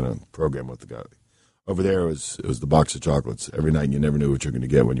you're kind of programmed with the guy. Over there, it was the box of chocolates. Every night, you never knew what you're going to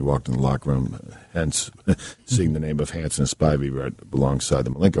get when you walked in the locker room, hence seeing the name of Hanson and Spivey right alongside the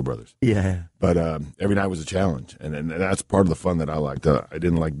Malenko brothers. Yeah. But every night was a challenge, and that's part of the fun that I liked. I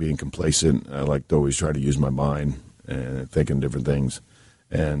didn't like being complacent. I liked to always try to use my mind and thinking different things.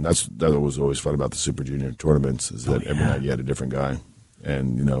 And that was always fun about the Super Junior tournaments is that every night you had a different guy,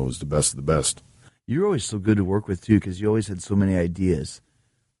 and, it was the best of the best. You were always so good to work with, too, because you always had so many ideas.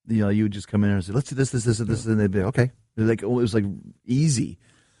 You would just come in and say, let's do this, and they'd be like, okay. It was like easy.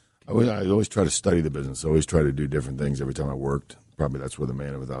 I always try to study the business. I always try to do different things every time I worked. Probably that's where the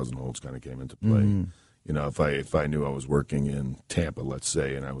Man of 1,000 Holds kind of came into play. If I knew I was working in Tampa, let's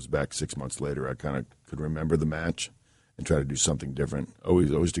say, and I was back 6 months later, I kind of could remember the match and try to do something different.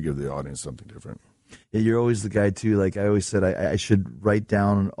 Always to give the audience something different. Yeah, you're always the guy, too. Like I always said, I should write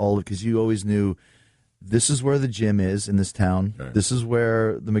down all of, because you always knew this is where the gym is in this town. Right. This is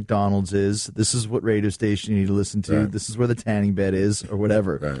where the McDonald's is. This is what radio station you need to listen to. Right. This is where the tanning bed is, or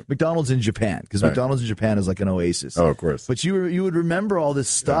whatever. Right. McDonald's in Japan, because McDonald's in Japan is like an oasis. Oh, of course. But you would remember all this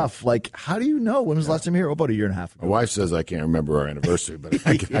stuff. Like, how do you know? When was the last time you were here? About a year and a half ago. My wife says I can't remember our anniversary, but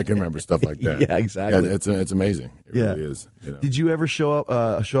I can remember stuff like that. Yeah, exactly. Yeah, it's amazing. It really is. Did you ever show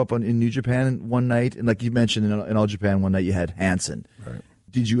up in New Japan one night? And like you mentioned, in All Japan one night you had Hanson. Right.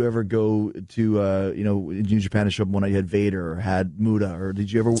 Did you ever go to in New Japan and show up one night you had Vader or had Muda, or did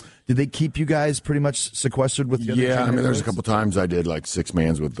they keep you guys pretty much sequestered with the other? Yeah, I mean, there's a couple times I did like 6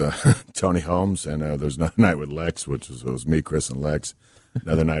 mans with Tony Holmes, and there was another night with Lex, which was me, Chris, and Lex.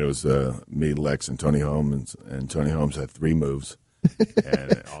 Another night it was me, Lex, and Tony Holmes, and Tony Holmes had 3 moves.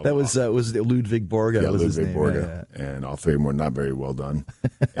 And that was Ludwig Borga. Yeah, was his Ludwig name. Borga, and all 3 of them were not very well done.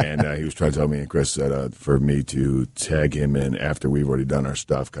 And he was trying to tell me and Chris that for me to tag him in after we've already done our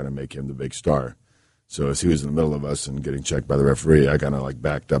stuff, kind of make him the big star. So as he was in the middle of us and getting checked by the referee, I kind of like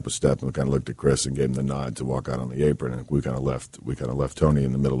backed up a step and kind of looked at Chris and gave him the nod to walk out on the apron. And we kind of left Tony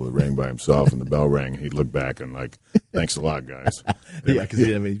in the middle of the ring by himself, and the bell rang. And he looked back and like, "Thanks a lot, guys." Yeah, because he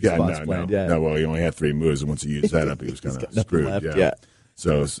didn't have any spots planned. No, well, he only had 3 moves, and once he used that up, he was kind of screwed. Left, yeah.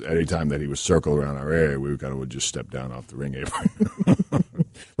 So any time that he would circle around our area, we kind of would just step down off the ring apron.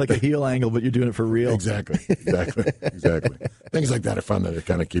 Like a heel angle, but you're doing it for real. Exactly. Things like that are fun that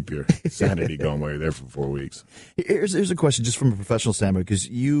kind of keep your sanity going while you're there for 4 weeks. Here's a question just from a professional standpoint, because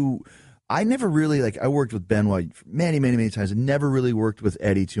I never really, I worked with Benoit many, many, many times. I never really worked with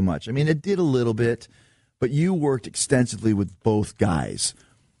Eddie too much. I mean, it did a little bit, but you worked extensively with both guys.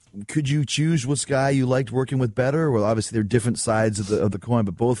 Could you choose which guy you liked working with better? Well, obviously they're different sides of the coin,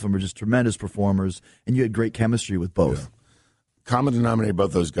 but both of them are just tremendous performers, and you had great chemistry with both. common denominator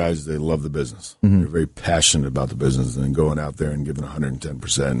about those guys, they love the business. Mm-hmm. They're very passionate about the business and going out there and giving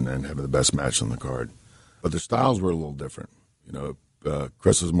 110% and having the best match on the card. But their styles were a little different.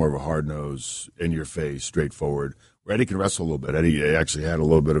 Chris was more of a hard nose, in your face, straightforward. Where Eddie can wrestle a little bit. Eddie actually had a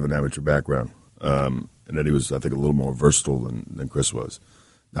little bit of an amateur background, and Eddie was, I think, a little more versatile than Chris was.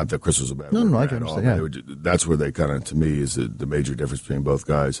 Not that Chris was a bad No, I worker can at all. understand. But that's where they kind of, to me, is the major difference between both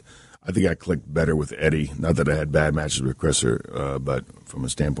guys. I think I clicked better with Eddie. Not that I had bad matches with Chris, but from a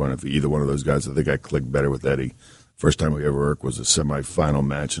standpoint of either one of those guys, I think I clicked better with Eddie. First time we ever worked was a semifinal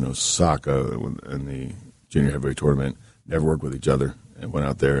match in Osaka in the junior heavyweight tournament. Never worked with each other and went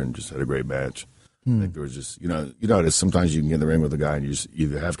out there and just had a great match. I think there was just, it is, sometimes you can get in the ring with a guy and you just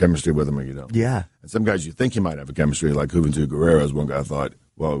either have chemistry with him or you don't. Yeah. And some guys you think you might have a chemistry, like Juventud Guerrero is one guy I thought,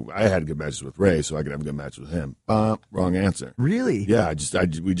 well, I had good matches with Ray, so I could have a good match with him. Wrong answer. Really? Yeah, we just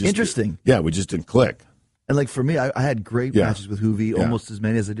Interesting. Yeah, we just didn't click. And like for me, I had great Yeah. matches with Hoovy, Yeah. almost as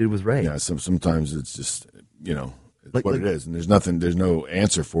many as I did with Ray. Yeah, sometimes it's just, it's Like- what it is, and there's no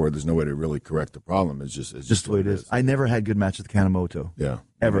answer for it. There's no way to really correct the problem. It's just the way it is. I never had good matches with Kanemoto. Yeah.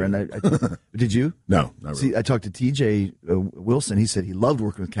 Ever. And I did you? No, not really. See, I talked to TJ Wilson. He said he loved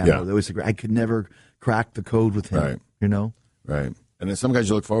working with Kanemoto. Yeah. They always said, I could never crack the code with him. Right. Right. And then some guys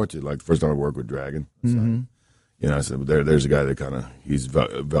you look forward to, like the first time I worked with Dragon. So, I said, there's a guy that he's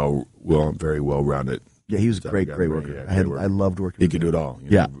very well rounded. Yeah, he was a great worker. Yeah, I loved working He with could him. do it all.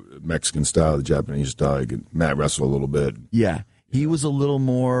 Yeah. Mexican style, the Japanese style. He could mat wrestle a little bit. Yeah. He was a little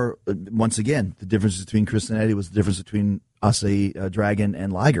more, once again, the difference between Chris and Eddie was the difference between Asai, Dragon,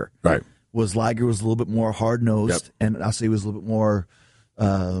 and Liger. Right. Liger was a little bit more hard-nosed, and Asai was a little bit more, I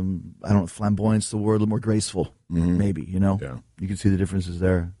don't know, flamboyant's the word, a little more graceful, maybe, Yeah. You can see the differences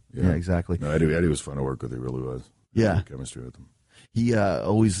there. Yeah, exactly. No, Eddie was fun to work with. He really was. Yeah. Good chemistry with him. He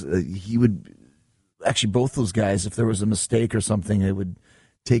always, he would, actually both those guys, if there was a mistake or something, they would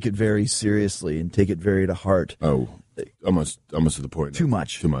take it very seriously and take it very to heart. Oh, almost to the point. Too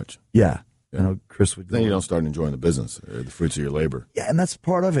much. Too much. Yeah. Chris would. Then you don't start enjoying the business, the fruits of your labor. Yeah, and that's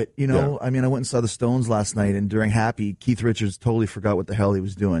part of it. Yeah. I mean, I went and saw the Stones last night, and during Happy, Keith Richards totally forgot what the hell he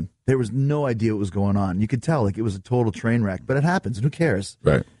was doing. There was no idea what was going on. You could tell, like, it was a total train wreck, but it happens, and who cares?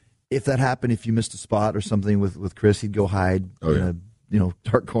 Right. If that happened, if you missed a spot or something with Chris, he'd go hide in a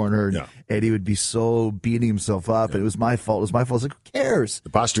dark corner. And Yeah. Eddie would be so beating himself up, and it was my fault. It was my fault. I was like, who cares? The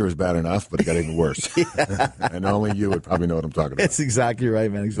posture was bad enough, but it got even worse. And only you would probably know what I'm talking about. That's exactly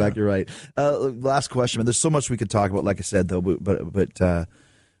right, man. Exactly right. Last question, man. There's so much we could talk about, like I said, though, but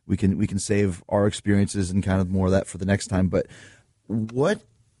we can save our experiences and kind of more of that for the next time. But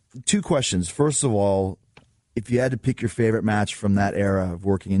two questions. First of all, if you had to pick your favorite match from that era of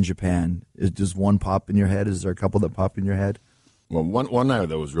working in Japan, does one pop in your head? Is there a couple that pop in your head? Well, one night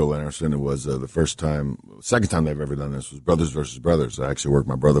that was real interesting. It was the second time they've ever done this was Brothers versus Brothers. I actually worked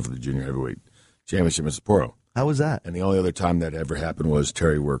my brother for the junior heavyweight championship in Sapporo. How was that? And the only other time that ever happened was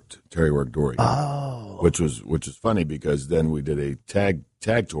Terry worked Dory. Oh, which was funny because then we did a tag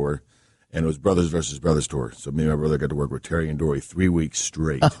tour, and it was Brothers versus Brothers tour. So me and my brother got to work with Terry and Dory 3 weeks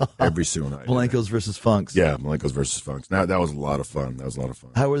straight, every single night. Malenkos versus Funks. Yeah, Malenkos versus Funks. Now that was a lot of fun.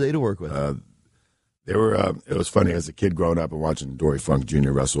 How were they to work with? They were. It was funny as a kid growing up and watching Dory Funk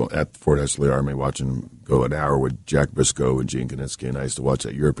Jr. wrestle at the Fort Hesley Army, watching him go an hour with Jack Briscoe and Gene Kanitsky, and I used to watch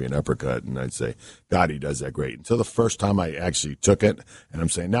that European uppercut, and I'd say, God, he does that great. Until the first time I actually took it, and I'm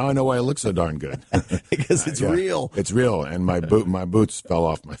saying, now I know why it looks so darn good. Because it's real. It's real, and my boots fell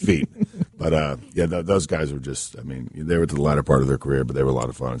off my feet. But those guys were just. I mean, they were to the latter part of their career, but they were a lot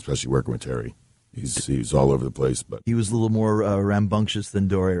of fun, especially working with Terry. He's all over the place, but he was a little more rambunctious than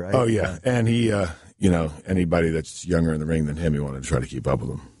Dory, right? Oh yeah, and he, anybody that's younger in the ring than him, he wanted to try to keep up with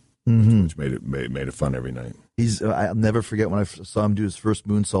him, which made it fun every night. I'll never forget when I saw him do his first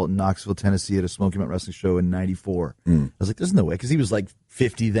moonsault in Knoxville, Tennessee, at a Smoky Mountain Wrestling show in '94. I was like, "There's no way," because he was like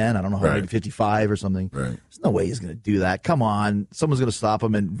 50 then. I don't know how, maybe 55 or something. Right. There's no way he's going to do that. Come on, someone's going to stop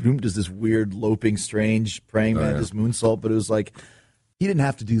him. And Vroom does this weird, loping, strange praying mantis moonsault, but it was like he didn't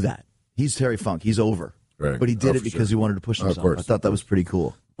have to do that. He's Terry Funk. He's over. Right. But he did it because he wanted to push himself. Of course. I thought that was pretty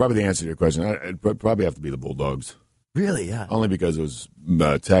cool. Probably the answer to your question, it'd probably have to be the Bulldogs. Really? Yeah. Only because it was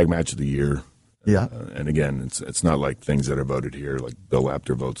tag match of the year. Yeah. And again, it's not like things that are voted here, like Bill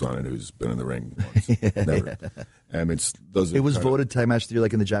Apter votes on it, who's been in the ring once. Never. It was voted tag match of the year,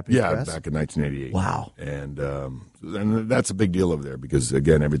 like in the Japanese press? Back in 1988. Wow. And that's a big deal over there because,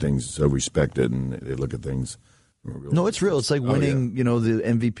 again, everything's so respected and they look at things. No, it's real. It's like winning, the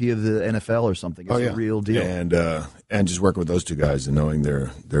MVP of the NFL or something. It's a real deal. And just working with those two guys and knowing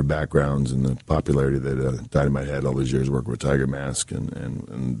their backgrounds and the popularity that Dynamite had all these years working with Tiger Mask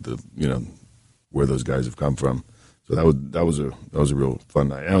and the where those guys have come from. So that was a real fun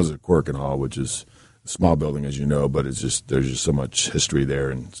night. And it was at Corcoran Hall, which is a small building, as you know, but there's just so much history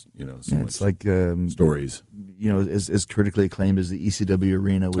there, and so much it's like stories. As critically acclaimed as the ECW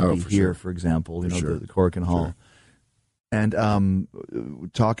arena would be here, for example. The Corcoran Hall. Sure. And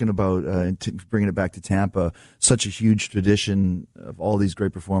talking about bringing it back to Tampa, such a huge tradition of all these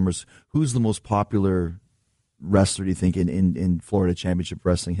great performers. Who's the most popular wrestler, do you think, in Florida Championship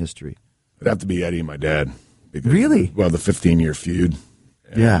Wrestling history? It'd have to be Eddie and my dad. Because, really? Well, the 15-year feud.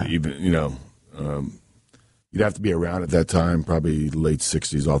 Yeah. Even, you'd have to be around at that time, probably late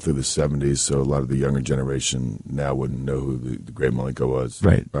 60s, all through the 70s, so a lot of the younger generation now wouldn't know who the Great Malenko was.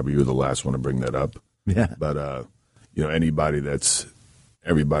 Right. Probably you were the last one to bring that up. Yeah. But,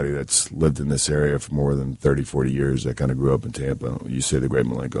 everybody that's lived in this area for more than 30, 40 years that kind of grew up in Tampa, you say the Great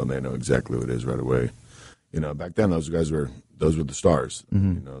Malenko, and they know exactly who it is right away. Back then those were the stars.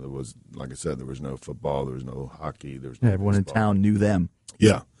 Mm-hmm. There was, like I said, there was no football, there was no hockey, there was no everyone baseball. in town knew them.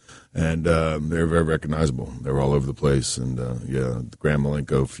 Yeah, and they were very recognizable. They were all over the place, and the Grand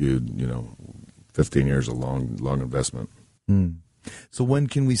Malenko feud, 15 years, a long investment. Mm. So when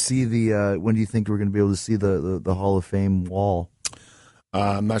can we see when do you think we're going to be able to see the Hall of Fame wall?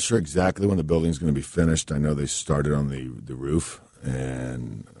 I'm not sure exactly when the building's going to be finished. I know they started on the roof,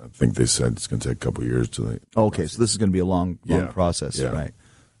 and I think they said it's going to take a couple of years to. Okay, so this is going to be a long process, right?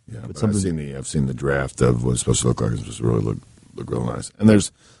 Yeah, but I've seen the draft of what it's supposed to look like. It's supposed to really look real nice. And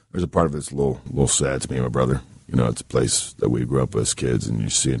there's a part of it's a little sad to me and my brother. It's a place that we grew up with as kids, and you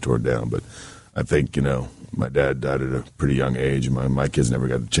see it torn down. But I think my dad died at a pretty young age. My kids never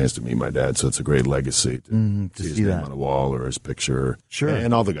got the chance to meet my dad, so it's a great legacy to see his name on a wall or his picture. Sure,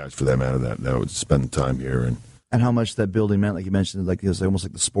 and all the guys for that matter that would spend time here and how much that building meant, like you mentioned, like it was almost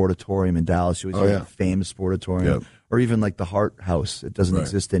like the Sportatorium in Dallas. You always hear the famous Sportatorium, or even like the Hart House. It doesn't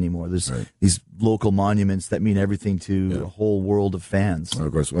exist anymore. There's these local monuments that mean everything to a whole world of fans. And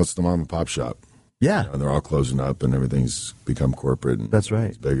of course, it's the mom and pop shop. Yeah, they're all closing up, and everything's become corporate. And that's right.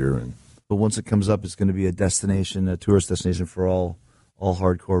 It's bigger, but once it comes up, it's going to be a tourist destination for all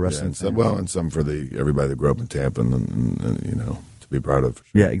hardcore wrestling fans. And some for everybody that grew up in Tampa, and to be proud of.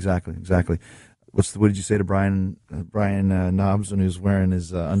 Sure. Yeah, exactly. What did you say to Brian Knobs when he was wearing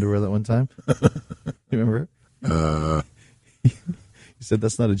his underwear that one time? You remember? He said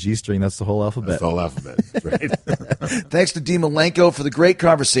that's not a G-string, that's the whole alphabet. That's the whole alphabet, right? Thanks to Dean Malenko for the great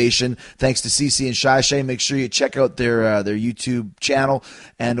conversation. Thanks to CC and Shai. Make sure you check out their YouTube channel.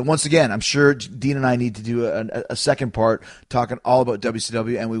 And once again, I'm sure Dean and I need to do a second part talking all about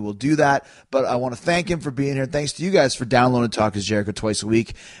WCW, and we will do that. But I want to thank him for being here. Thanks to you guys for downloading Talk is Jericho twice a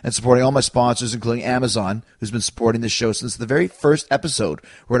week and supporting all my sponsors, including Amazon, who's been supporting this show since the very first episode.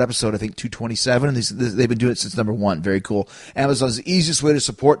 We're at episode, I think, 227, and they've been doing it since number 1. Very cool. Amazon is the easiest way to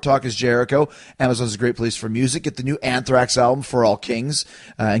support Talk is Jericho. Amazon is a great place for music. Get the new Anthrax album, For All Kings,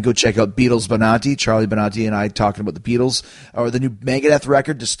 and go check out Beatles Bonanti. Charlie Bonanti and I talking about the Beatles. Or the new Megadeth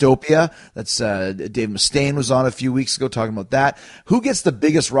record, Dystopia. That's Dave Mustaine was on a few weeks ago talking about that. Who gets the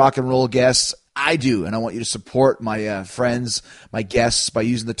biggest rock and roll guests? I do, and I want you to support my friends, my guests, by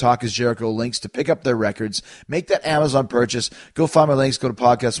using the Talk is Jericho links to pick up their records. Make that Amazon purchase. Go find my links. Go to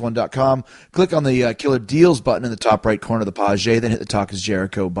podcast1.com. Click on the Killer Deals button in the top right corner of the page. Then hit the Talk is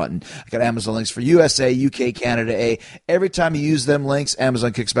Jericho button. I got Amazon links for USA, UK, Canada, A. Every time you use them links,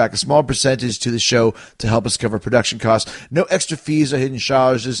 Amazon kicks back a small percentage to the show to help us cover production costs. No extra fees or hidden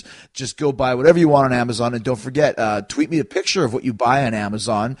charges. Just go buy whatever you want on Amazon. And don't forget, tweet me a picture of what you buy on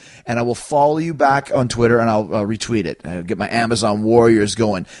Amazon, and I will follow you back on Twitter, and I'll retweet it. I'll get my Amazon warriors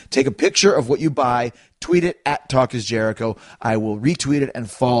going. Take a picture of what you buy, tweet it at Talk is Jericho. I will retweet it and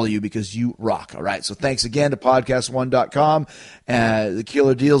follow you because you rock. All right. So thanks again to podcast1.com. The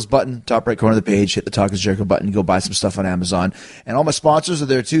Killer Deals button, top right corner of the page. Hit the Talk is Jericho button. Go buy some stuff on Amazon. And all my sponsors are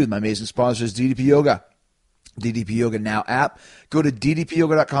there too. My amazing sponsors, DDP Yoga. DDP Yoga Now app. Go to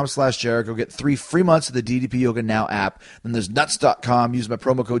ddpyoga.com/Jericho. Get 3 free months of the DDP Yoga Now app. Then there's nuts.com. Use my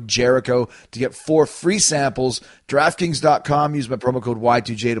promo code Jericho to get 4 free samples. DraftKings.com. Use my promo code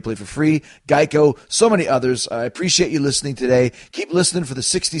Y2J to play for free. Geico. So many others. I appreciate you listening today. Keep listening for the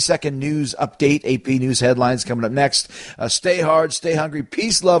 60-second news update. AP News headlines coming up next. Stay hard. Stay hungry.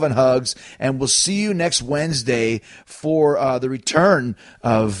 Peace, love, and hugs. And we'll see you next Wednesday for the return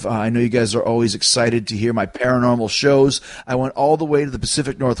of, I know you guys are always excited to hear my paranormal shows. I went all the way to the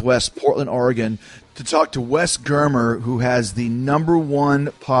Pacific Northwest, Portland, Oregon, to talk to Wes Germer, who has the #1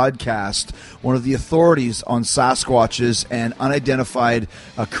 podcast, one of the authorities on Sasquatches and unidentified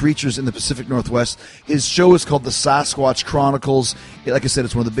creatures in the Pacific Northwest. His show is called the Sasquatch Chronicles. Like I said,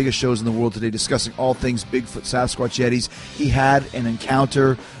 it's one of the biggest shows in the world today, discussing all things Bigfoot, Sasquatch, Yetis. He had an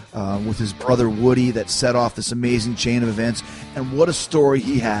encounter with his brother Woody that set off this amazing chain of events. And what a story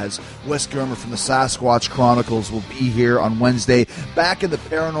he has. Wes Germer from the Sasquatch Chronicles will be here on Wednesday, back in the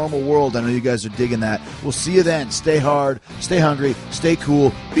paranormal world. I know you guys are digging that. We'll see you then. Stay hard, stay hungry, stay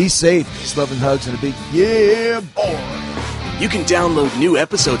cool, be safe. Peace, love, and hugs, and a big yeah, boy. You can download new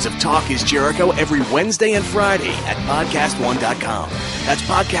episodes of Talk is Jericho every Wednesday and Friday at podcastone.com. That's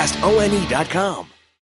podcastone.com.